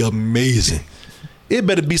better be amazing. It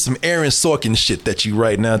better be some Aaron Sorkin shit that you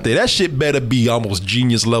writing out there. That shit better be almost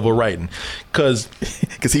genius level writing, cause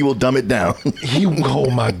he will dumb it down.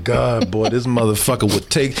 Oh my God, boy, this motherfucker would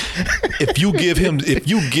take. If you give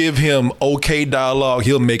him okay dialogue,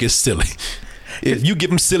 he'll make it silly. If you give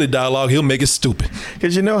him silly dialogue, he'll make it stupid.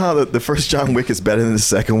 Because you know how the first John Wick is better than the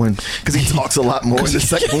second one? Because he talks a lot more in the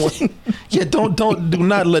second one. Yeah, do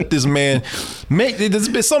not let this man make. There's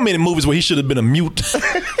been so many movies where he should have been a mute.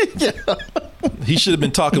 Yeah. He should have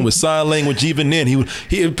been talking with sign language. Even then,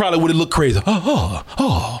 he probably would have looked crazy.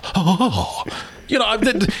 You know,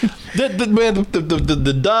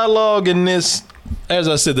 the dialogue in this. As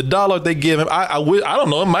I said, the dialogue they give him, I don't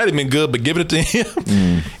know, it might have been good, but giving it to him,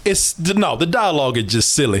 the dialogue is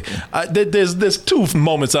just silly. There's 2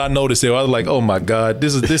 moments I noticed there. I was like, oh my God,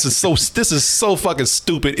 this is so fucking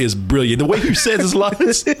stupid. It's brilliant. The way he says his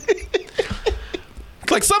lines,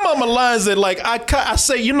 like some of them are lines that like I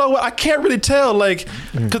say, you know what, I can't really tell, like,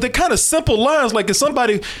 because they're kind of simple lines. Like if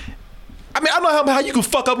somebody, I mean, I don't know how you can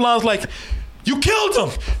fuck up lines like, you killed him.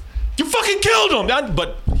 You fucking killed him.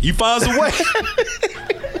 But he finds a way.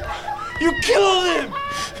 You killed him.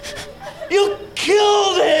 You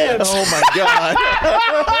killed him. Oh my God.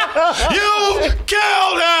 You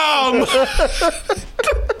killed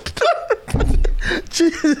him.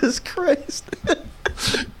 Jesus Christ.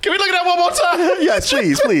 Can we look at that one more time? Yes,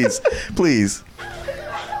 please.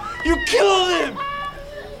 You killed him.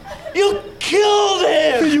 You killed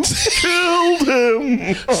him. You killed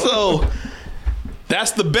him. So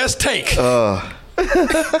that's the best take.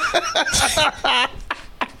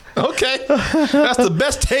 Okay. That's the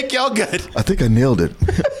best take y'all got. I think I nailed it.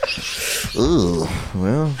 Ooh,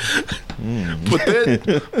 well.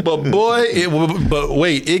 But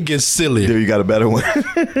wait, it gets sillier. There, you got a better one.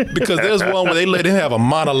 Because there's one where they let him have a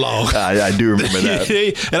monologue. I do remember that.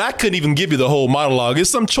 And I couldn't even give you the whole monologue. There's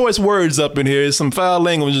some choice words up in here. There's some foul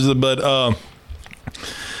languages, but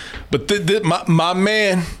my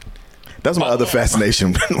man. That's my other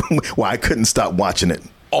fascination. Why I couldn't stop watching it.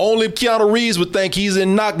 Only Keanu Reeves would think he's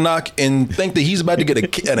in Knock Knock and think that he's about to get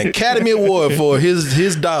an Academy Award for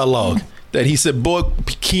his dialogue. That he said, boy,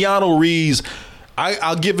 Keanu Reeves,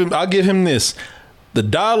 I'll give him this. The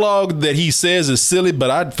dialogue that he says is silly,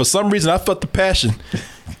 but for some reason I felt the passion.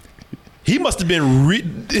 he must have been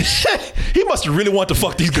he must have really wanted to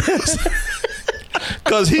fuck these girls.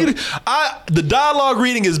 Cause the dialogue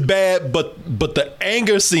reading is bad, but the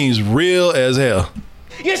anger seems real as hell.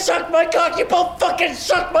 You suck my cock. You both fucking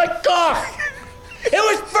suck my cock. It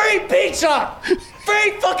was free pizza.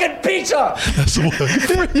 Free fucking pizza. That's what.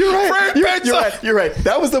 You're right. You're right.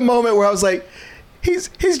 That was the moment where I was like, he's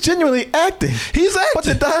genuinely acting. He's acting. But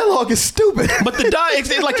the dialogue is stupid. But the dialogue,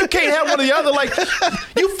 like you can't have one or the other. Like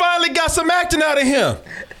you finally got some acting out of him.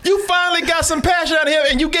 You finally got some passion out of him,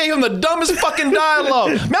 and you gave him the dumbest fucking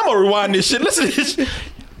dialogue. Man, I'm gonna rewind this shit. Listen to this.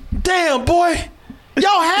 Damn, boy.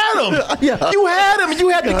 Y'all had him. Yeah. You had him. You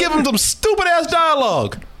had to give him some stupid ass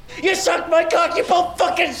dialogue. You suck my cock. You both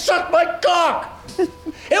fucking suck my cock. It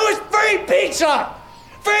was free pizza.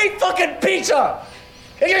 Free fucking pizza.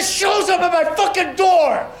 It just shows up at my fucking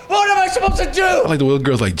door. What am I supposed to do? I like the way the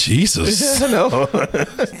girl's like, Jesus. I know.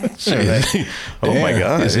 Oh my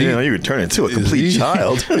God. You would turn into a complete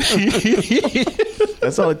child.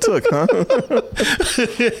 That's all it took, huh?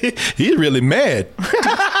 He's really mad.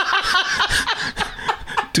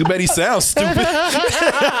 Too bad he sounds stupid.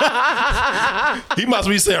 He must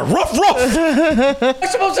be saying, ruff, ruff. What am I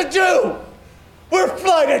supposed to do? We're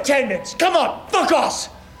flight attendants. Come on, fuck us.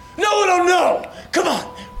 No one will know. Come on,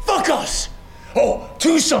 fuck us. Oh,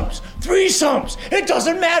 twosomes, threesomes, it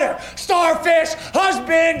doesn't matter. Starfish,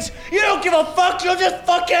 husbands, you don't give a fuck. You'll just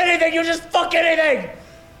fuck anything. You just fuck anything.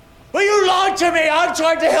 Well, you lied to me. I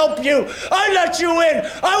tried to help you. I let you in.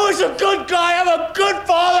 I was a good guy. I'm a good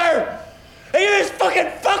father. And you just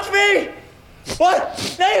fucking fucked me? What?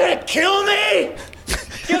 Now you're gonna kill me?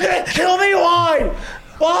 You're gonna kill me? Why?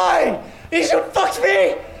 Why? You should fuck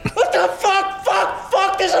me? What the fuck?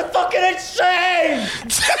 Fuck, this is fucking insane!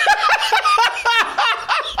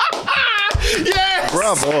 Yes!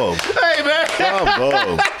 Bravo. Hey, man.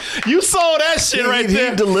 Bravo. You saw that shit right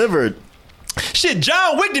there. He delivered. Shit,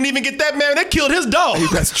 John Wick didn't even get that man. That killed his dog.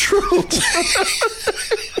 That's true.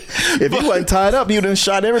 If he wasn't tied up, he would have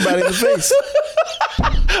shot everybody in the face.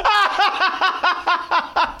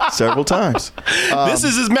 Several times. This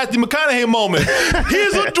is his Matthew McConaughey moment.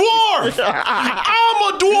 He's a dwarf.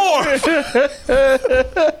 I'm a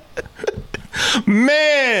dwarf.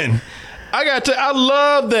 Man, I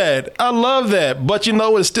love that. I love that. But you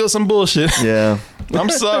know, it's still some bullshit. Yeah. I'm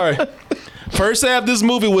sorry. First half of this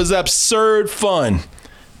movie was absurd fun.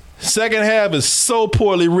 Second half is so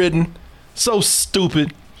poorly written, so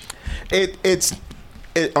stupid. It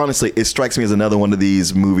honestly, it strikes me as another one of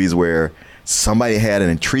these movies where somebody had an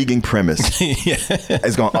intriguing premise. Yeah.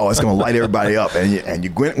 It's gonna light everybody up, and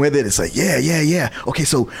you went with it. It's like, yeah. Okay,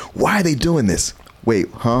 so why are they doing this?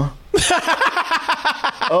 Wait, huh?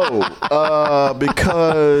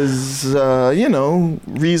 Because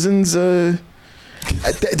reasons.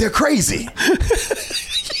 They're crazy.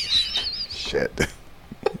 Shit.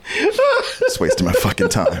 Just wasting my fucking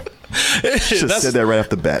time. Should have said that right off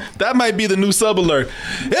the bat. That might be the new sub alert.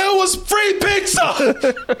 It was free pizza.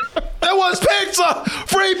 It was pizza.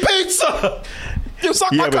 Free pizza. You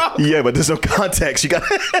suck my cock. Yeah, but there's no context. You got.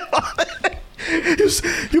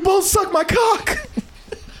 You both suck my cock.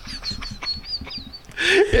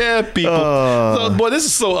 Yeah, people. So, boy, this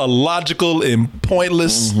is so illogical and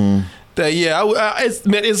pointless. Mm-hmm. That it's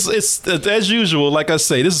as usual. Like I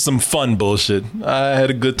say, this is some fun bullshit. I had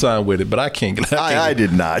a good time with it, but I can't. I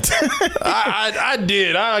did not. I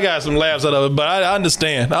did. I got some laughs out of it, but I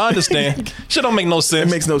understand. Shit don't make no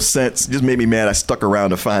sense. It makes no sense. It just made me mad. I stuck around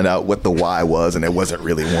to find out what the why was, and there wasn't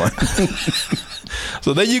really one.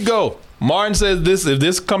 So there you go. Martin says this. If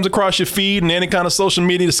this comes across your feed and any kind of social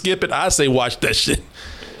media to skip it, I say watch that shit.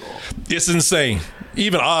 It's insane.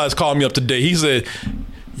 Even Oz called me up today. He said,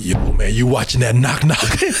 yo, man, you watching that Knock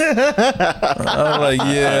Knock? I'm like,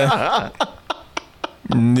 yeah.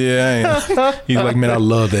 Yeah, I am. He's like, man, I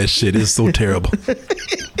love that shit. It's so terrible.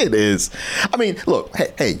 It is. I mean, look,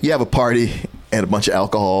 hey, you have a party and a bunch of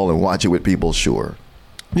alcohol and watch it with people, sure.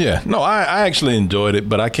 Yeah, no, I actually enjoyed it,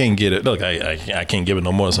 but I can't get it. Look, I can't give it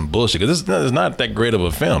no more than some bullshit because it's not that great of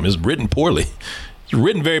a film. It's written poorly. It's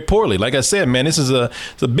written very poorly. Like I said, man, this is a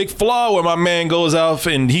big flaw where my man goes out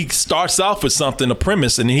and he starts off with something, a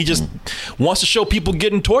premise, and he just wants to show people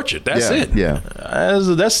getting tortured. That's it. Yeah.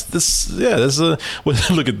 Look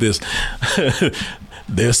at this.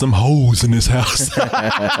 There's some hoes in this house.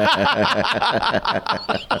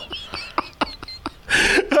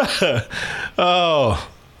 Oh,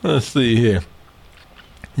 let's see here.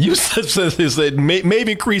 You said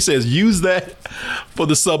maybe Cree says use that for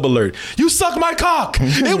the sub alert. You suck my cock.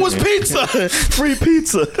 It was pizza. Free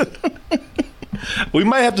pizza. We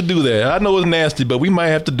might have to do that. I know it's nasty, but we might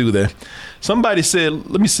have to do that. Somebody said,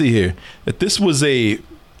 let me see here, that this was a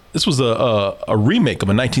This was a remake of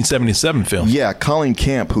a 1977 film. Yeah, Colleen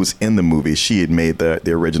Camp, who's in the movie, she had made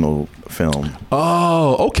the original film.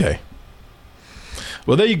 Oh, okay.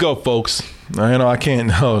 Well, there you go, folks. I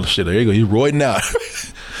can't. Oh shit! There you go. You're roiding out.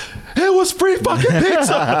 It was free fucking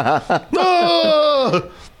pizza.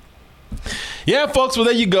 No. Yeah, folks. Well,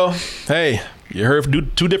 there you go. Hey, you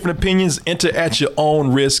heard two different opinions. Enter at your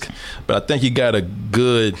own risk. But I think you got a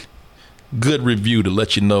good review to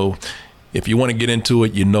let you know. If you want to get into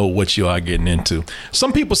it, you know what you are getting into.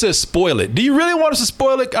 Some people said spoil it. Do you really want us to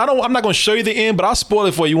spoil it? I'm not going to show you the end, but I'll spoil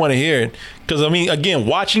it for you want to hear it. Because I mean, again,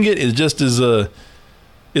 watching it is just as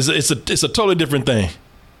it's a totally different thing.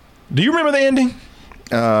 Do you remember the ending?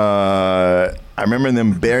 I remember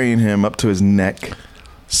them burying him up to his neck.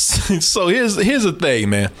 So here's the thing,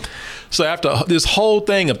 man. So after this whole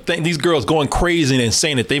thing of these girls going crazy and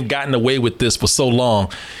saying that they've gotten away with this for so long,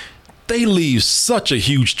 they leave such a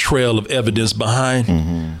huge trail of evidence behind.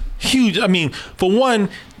 Mm-hmm. Huge. I mean, for one,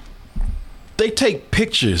 they take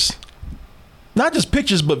pictures. Not just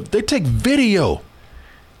pictures, but they take video.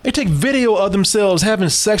 They take video of themselves having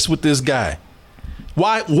sex with this guy.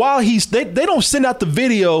 While they don't send out the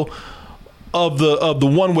video of the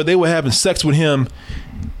one where they were having sex with him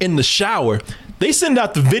in the shower. They send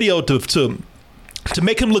out the video to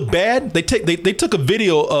make him look bad. They took a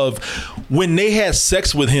video of when they had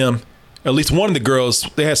sex with him. At least one of the girls,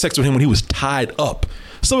 they had sex with him when he was tied up.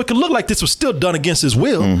 So it could look like this was still done against his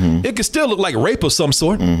will. Mm-hmm. It could still look like rape of some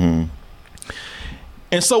sort. Mm-hmm.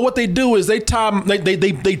 And so what they do is they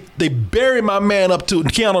bury my man up to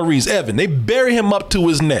Keanu Reeves, Evan. They bury him up to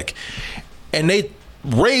his neck. And they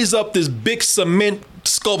raise up this big cement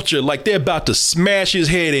sculpture like they're about to smash his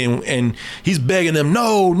head in, and he's begging them,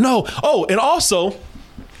 no. Oh, and also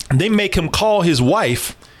they make him call his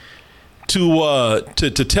wife to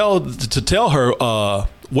tell her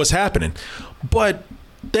what's happening, but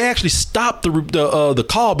they actually stop the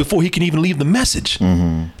call before he can even leave the message.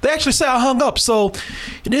 Mm-hmm. They actually say I hung up, so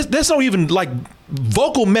there's no even like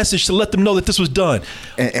vocal message to let them know that this was done.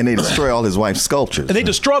 And they destroy all his wife's sculptures. And they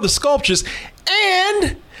destroy the sculptures,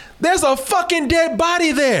 and there's a fucking dead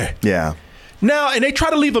body there. Yeah. Now, and they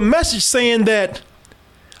try to leave a message saying that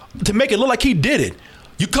to make it look like he did it.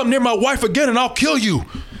 You come near my wife again, and I'll kill you.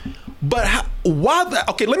 But why?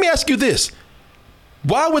 Okay, let me ask you this.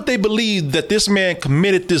 Why would they believe that this man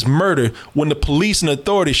committed this murder when the police and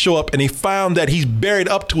authorities show up and they found that he's buried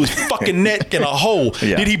up to his fucking neck in a hole?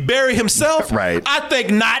 Yeah. Did he bury himself? Right. I think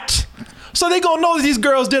not. So they gonna know that these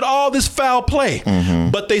girls did all this foul play. Mm-hmm.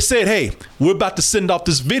 But they said, hey, we're about to send off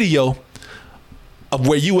this video of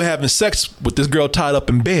where you were having sex with this girl tied up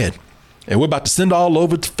in bed. And we're about to send it all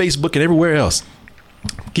over to Facebook and everywhere else.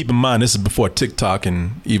 Keep in mind, this is before TikTok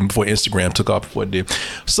and even before Instagram took off before it did.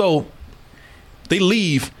 So they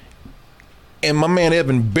leave, and my man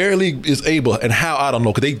Evan barely is able, and how, I don't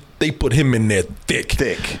know, because they put him in there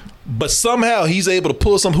thick. But somehow he's able to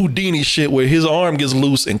pull some Houdini shit where his arm gets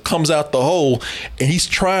loose and comes out the hole, and he's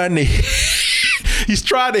trying to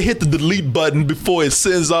hit the delete button before it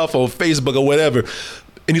sends off on Facebook or whatever.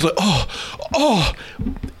 And he's like, oh.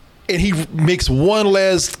 And he makes one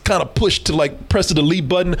last kind of push to like press the delete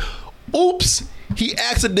button. Oops, he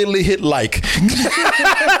accidentally hit like. And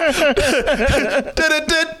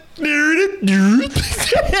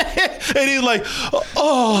he's like,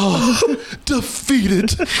 oh,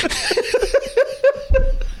 defeated.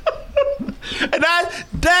 And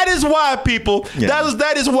that is why, people. Yeah.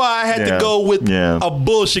 That is why I had to go with a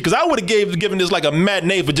bullshit, because I would have given this like a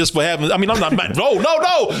matinee for having. I mean, I'm not mad.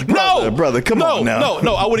 No, brother, come on now.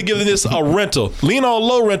 No. I would have given this a rental, lean on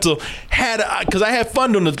low rental. Because I had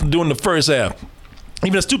fun doing the first half.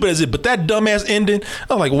 Even as stupid as it, but that dumbass ending,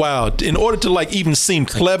 I'm like, wow. In order to like even seem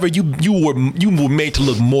clever, you were made to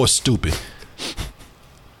look more stupid.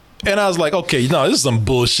 And I was like, okay, no, this is some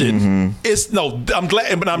bullshit. Mm-hmm.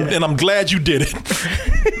 I'm glad you did it.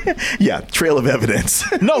 Yeah, trail of evidence.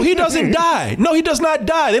 No, he doesn't die. No, he does not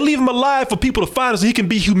die. They leave him alive for people to find him so he can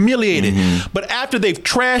be humiliated. Mm-hmm. But after they've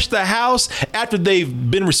trashed the house, after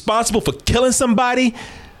they've been responsible for killing somebody,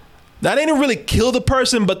 now they didn't really kill the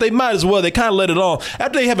person, but they might as well. They kind of let it on.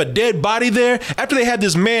 After they have a dead body there, after they have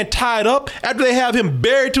this man tied up, after they have him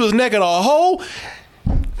buried to his neck in a hole.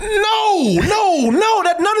 No,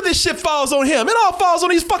 that none of this shit falls on him. It all falls on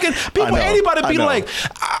these fucking people. Anybody be like,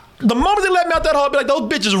 the moment they let me out that hole, I'd be like, those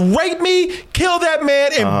bitches rape me, kill that man,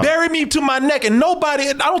 and bury me to my neck. And nobody,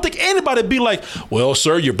 I don't think anybody would be like, well,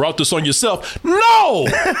 sir, you brought this on yourself. No!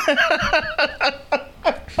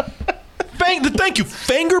 Thank you.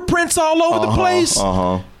 Fingerprints all over the place?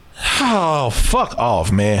 Oh, fuck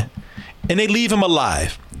off, man. And they leave him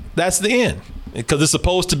alive. That's the end. Because it's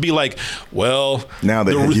supposed to be like, well, now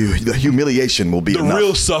the humiliation will be the enough.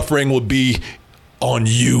 real suffering will be on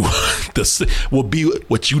you. Will be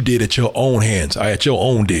what you did at your own hands, at your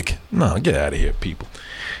own dick. No, get out of here, people.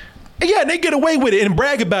 And yeah, they get away with it and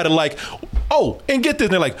brag about it like, oh, and get this,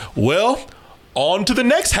 they're like, well, on to the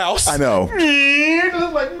next house. I know.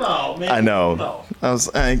 Like, no, man. I know. No. I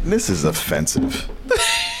was like, this is offensive.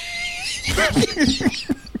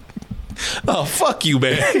 Oh, fuck you,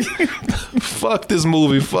 man. Fuck this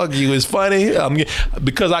movie. Fuck you. It's funny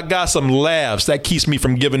because I got some laughs. That keeps me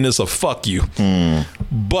from giving this a fuck you.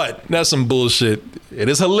 But that's some bullshit. It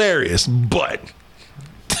is hilarious, but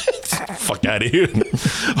fuck out of here.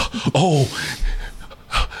 Oh,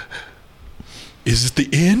 is it the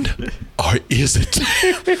end or is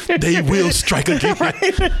it they will strike again?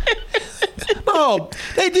 No,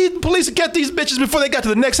 the police get these bitches before they got to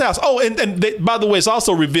the next house. Oh, and they, by the way, it's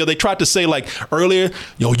also revealed they tried to say like earlier,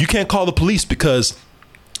 yo, you can't call the police because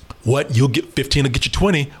what? You'll get 15 or get you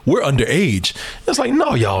 20. We're underage. It's like,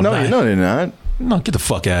 no, y'all not. No, they're not. No, get the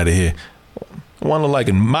fuck out of here. One look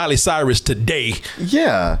like Miley Cyrus today.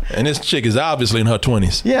 Yeah. And this chick is obviously in her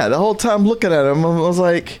 20s. Yeah, the whole time looking at him, I was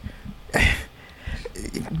like,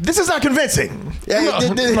 this is not convincing.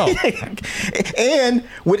 No. And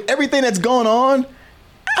with everything that's going on,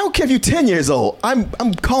 I don't care if you're 10 years old.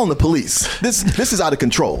 I'm calling the police. This is out of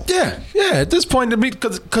control. Yeah. At this point,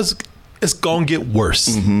 because it's gonna get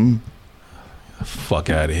worse. Fuck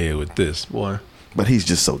out of here with this, boy. But he's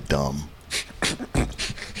just so dumb.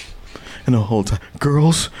 And the whole time,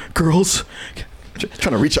 girls,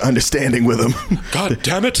 trying to reach an understanding with him. God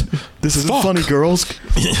damn it! This isn't funny, girls.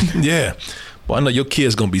 Yeah. Well, I know your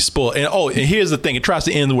kid's gonna be spoiled. And here's the thing: it tries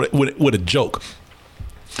to end with a joke.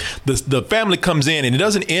 The family comes in and it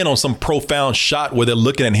doesn't end on some profound shot where they're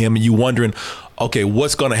looking at him and you wondering, okay,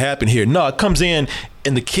 what's gonna happen here? No, it comes in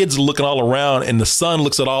and the kids are looking all around and the son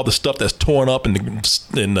looks at all the stuff that's torn up and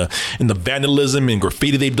the vandalism and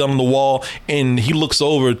graffiti they've done on the wall, and he looks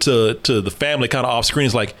over to the family kind of off screen.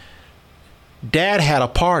 He's like, Dad had a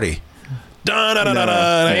party.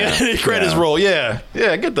 Credits roll. Yeah.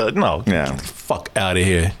 Get the fuck out of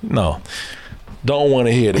here. No, don't want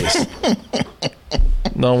to hear this.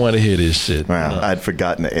 Don't want to hear this shit. Wow, no. I'd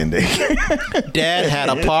forgotten the ending. Dad had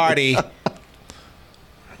a party.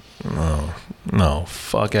 No,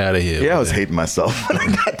 fuck out of here. Yeah, I was hating myself when I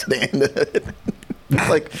got to the end of it.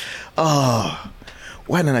 Like,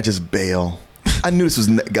 why didn't I just bail? I knew this was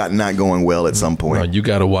not going well at some point. No, you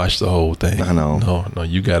got to watch the whole thing. I know. No,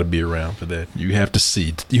 you got to be around for that. You have to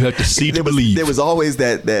see. You have to see to believe. There was always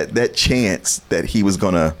that chance that he was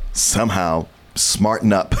going to somehow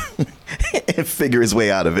smarten up and figure his way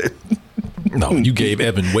out of it. No, you gave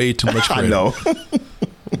Evan way too much credit. I know.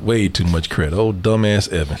 Way too much credit. Old dumbass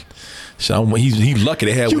Evan. He's lucky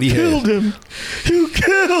to have what he had. You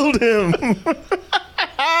killed him.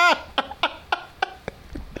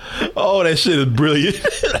 Oh, that shit is brilliant.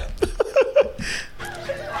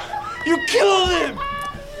 You killed him.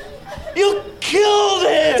 You killed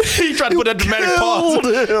him. He tried to put that dramatic pause.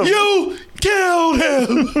 You killed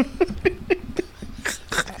him.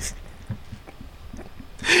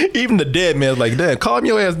 Even the dead man's like, Dad, calm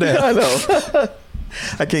your ass down. I know.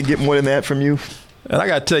 I can't get more than that from you. And I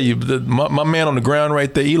gotta tell you, my man on the ground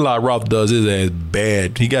right there, Eli Roth, does his ass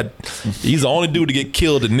bad. He's the only dude to get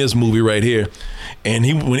killed in this movie right here. And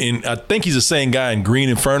I think he's the same guy in Green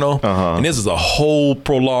Inferno. And this is a whole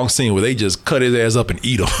prolonged scene where they just cut his ass up and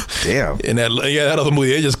eat him. Damn. In that other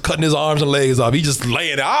movie, they just cutting his arms and legs off. He just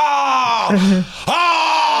laying there.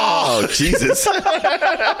 Oh, Jesus.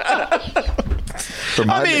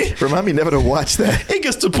 Remind me never to watch that. It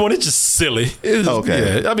gets to the point, it's just silly.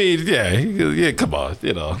 Okay. Yeah, I mean, yeah, come on.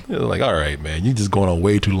 Like, all right, man, you just going on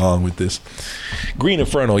way too long with this. Green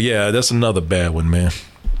Inferno, yeah, that's another bad one, man.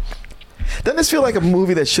 Doesn't this feel like a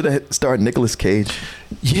movie that should have starred Nicolas Cage?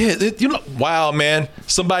 Yeah, wow, man.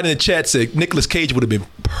 Somebody in the chat said Nicolas Cage would have been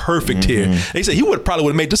perfect here. They said he probably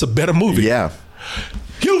would have made this a better movie. Yeah.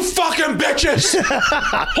 You fucking bitches!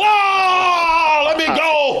 Oh, let me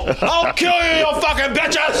go! I'll kill you fucking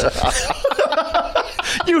bitches!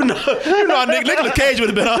 you know, Nicolas Cage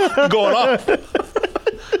would have been going off.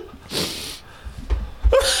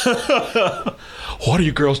 What are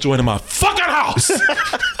you girls doing in my fucking house?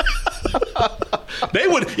 It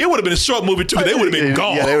would have been a short movie too. They would have been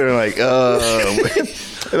gone. Yeah, they would have been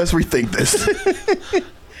like, let's rethink this.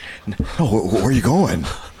 Where are you going?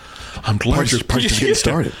 I'm glad you're just getting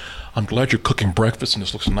started. I'm glad you're cooking breakfast and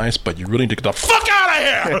this looks nice, but you really need to get the fuck out of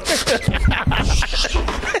here.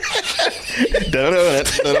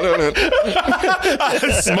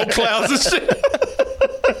 Smoke clouds and shit.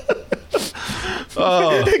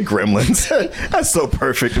 Gremlins. That's so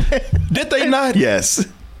perfect, man. Did they not? Yes.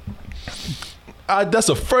 That's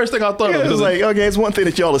the first thing I thought of. It was like, okay, it's one thing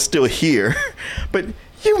that y'all are still here, but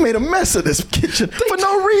you made a mess of this kitchen for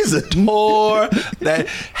no reason. Tore that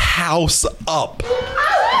house up. It's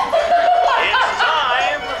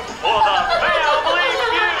time for the Family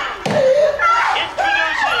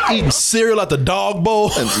Feud. Eating cereal at the dog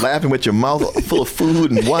bowl. And laughing with your mouth full of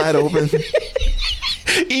food and wide open.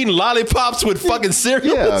 Eating lollipops with fucking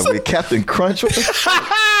cereal. Yeah, with Captain Crunch.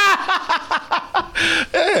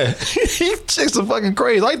 Yeah, he chicks are fucking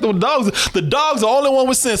crazy. Like the dogs. The dog's the only one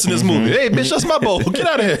with sense in this movie. Hey, bitch, that's my bowl. Get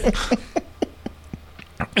out of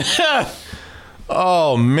here.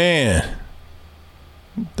 Oh man.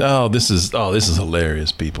 Oh, this is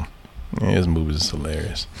hilarious, people. Yeah, this movie is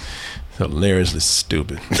hilarious. Hilariously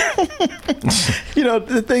stupid. You know,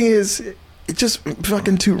 the thing is, it's just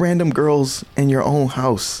fucking two random girls in your own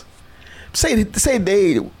house. Say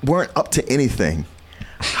they weren't up to anything.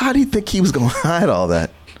 How do you think he was gonna hide all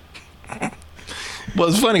that? Well,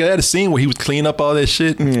 it's funny. I had a scene where he was cleaning up all that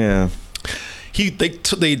shit. Yeah. They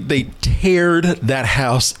teared that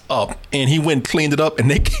house up, and he went and cleaned it up, and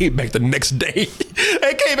they came back the next day.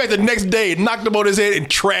 They came back the next day, knocked him on his head, and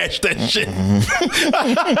trashed that shit.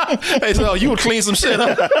 They said, "Oh, you would clean some shit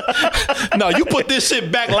up? No, you put this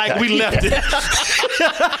shit back like we left it."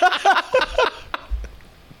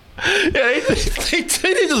 Yeah,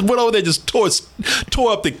 they just went over there, just tore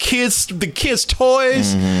up the kids'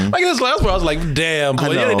 toys. Like that's where I was like, damn,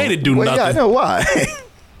 boy, yeah, they didn't do nothing. Yeah, I know why.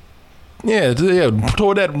 Yeah,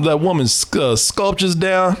 tore that woman's sculptures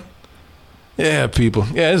down. Yeah, people.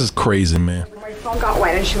 Yeah, this is crazy, man. My phone got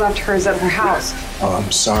wet and she left hers at her house. Oh,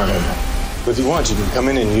 I'm sorry. But if you want, you can come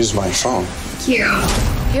in and use my phone. Thank you.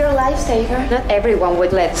 You're a lifesaver. Not everyone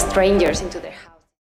would let strangers into their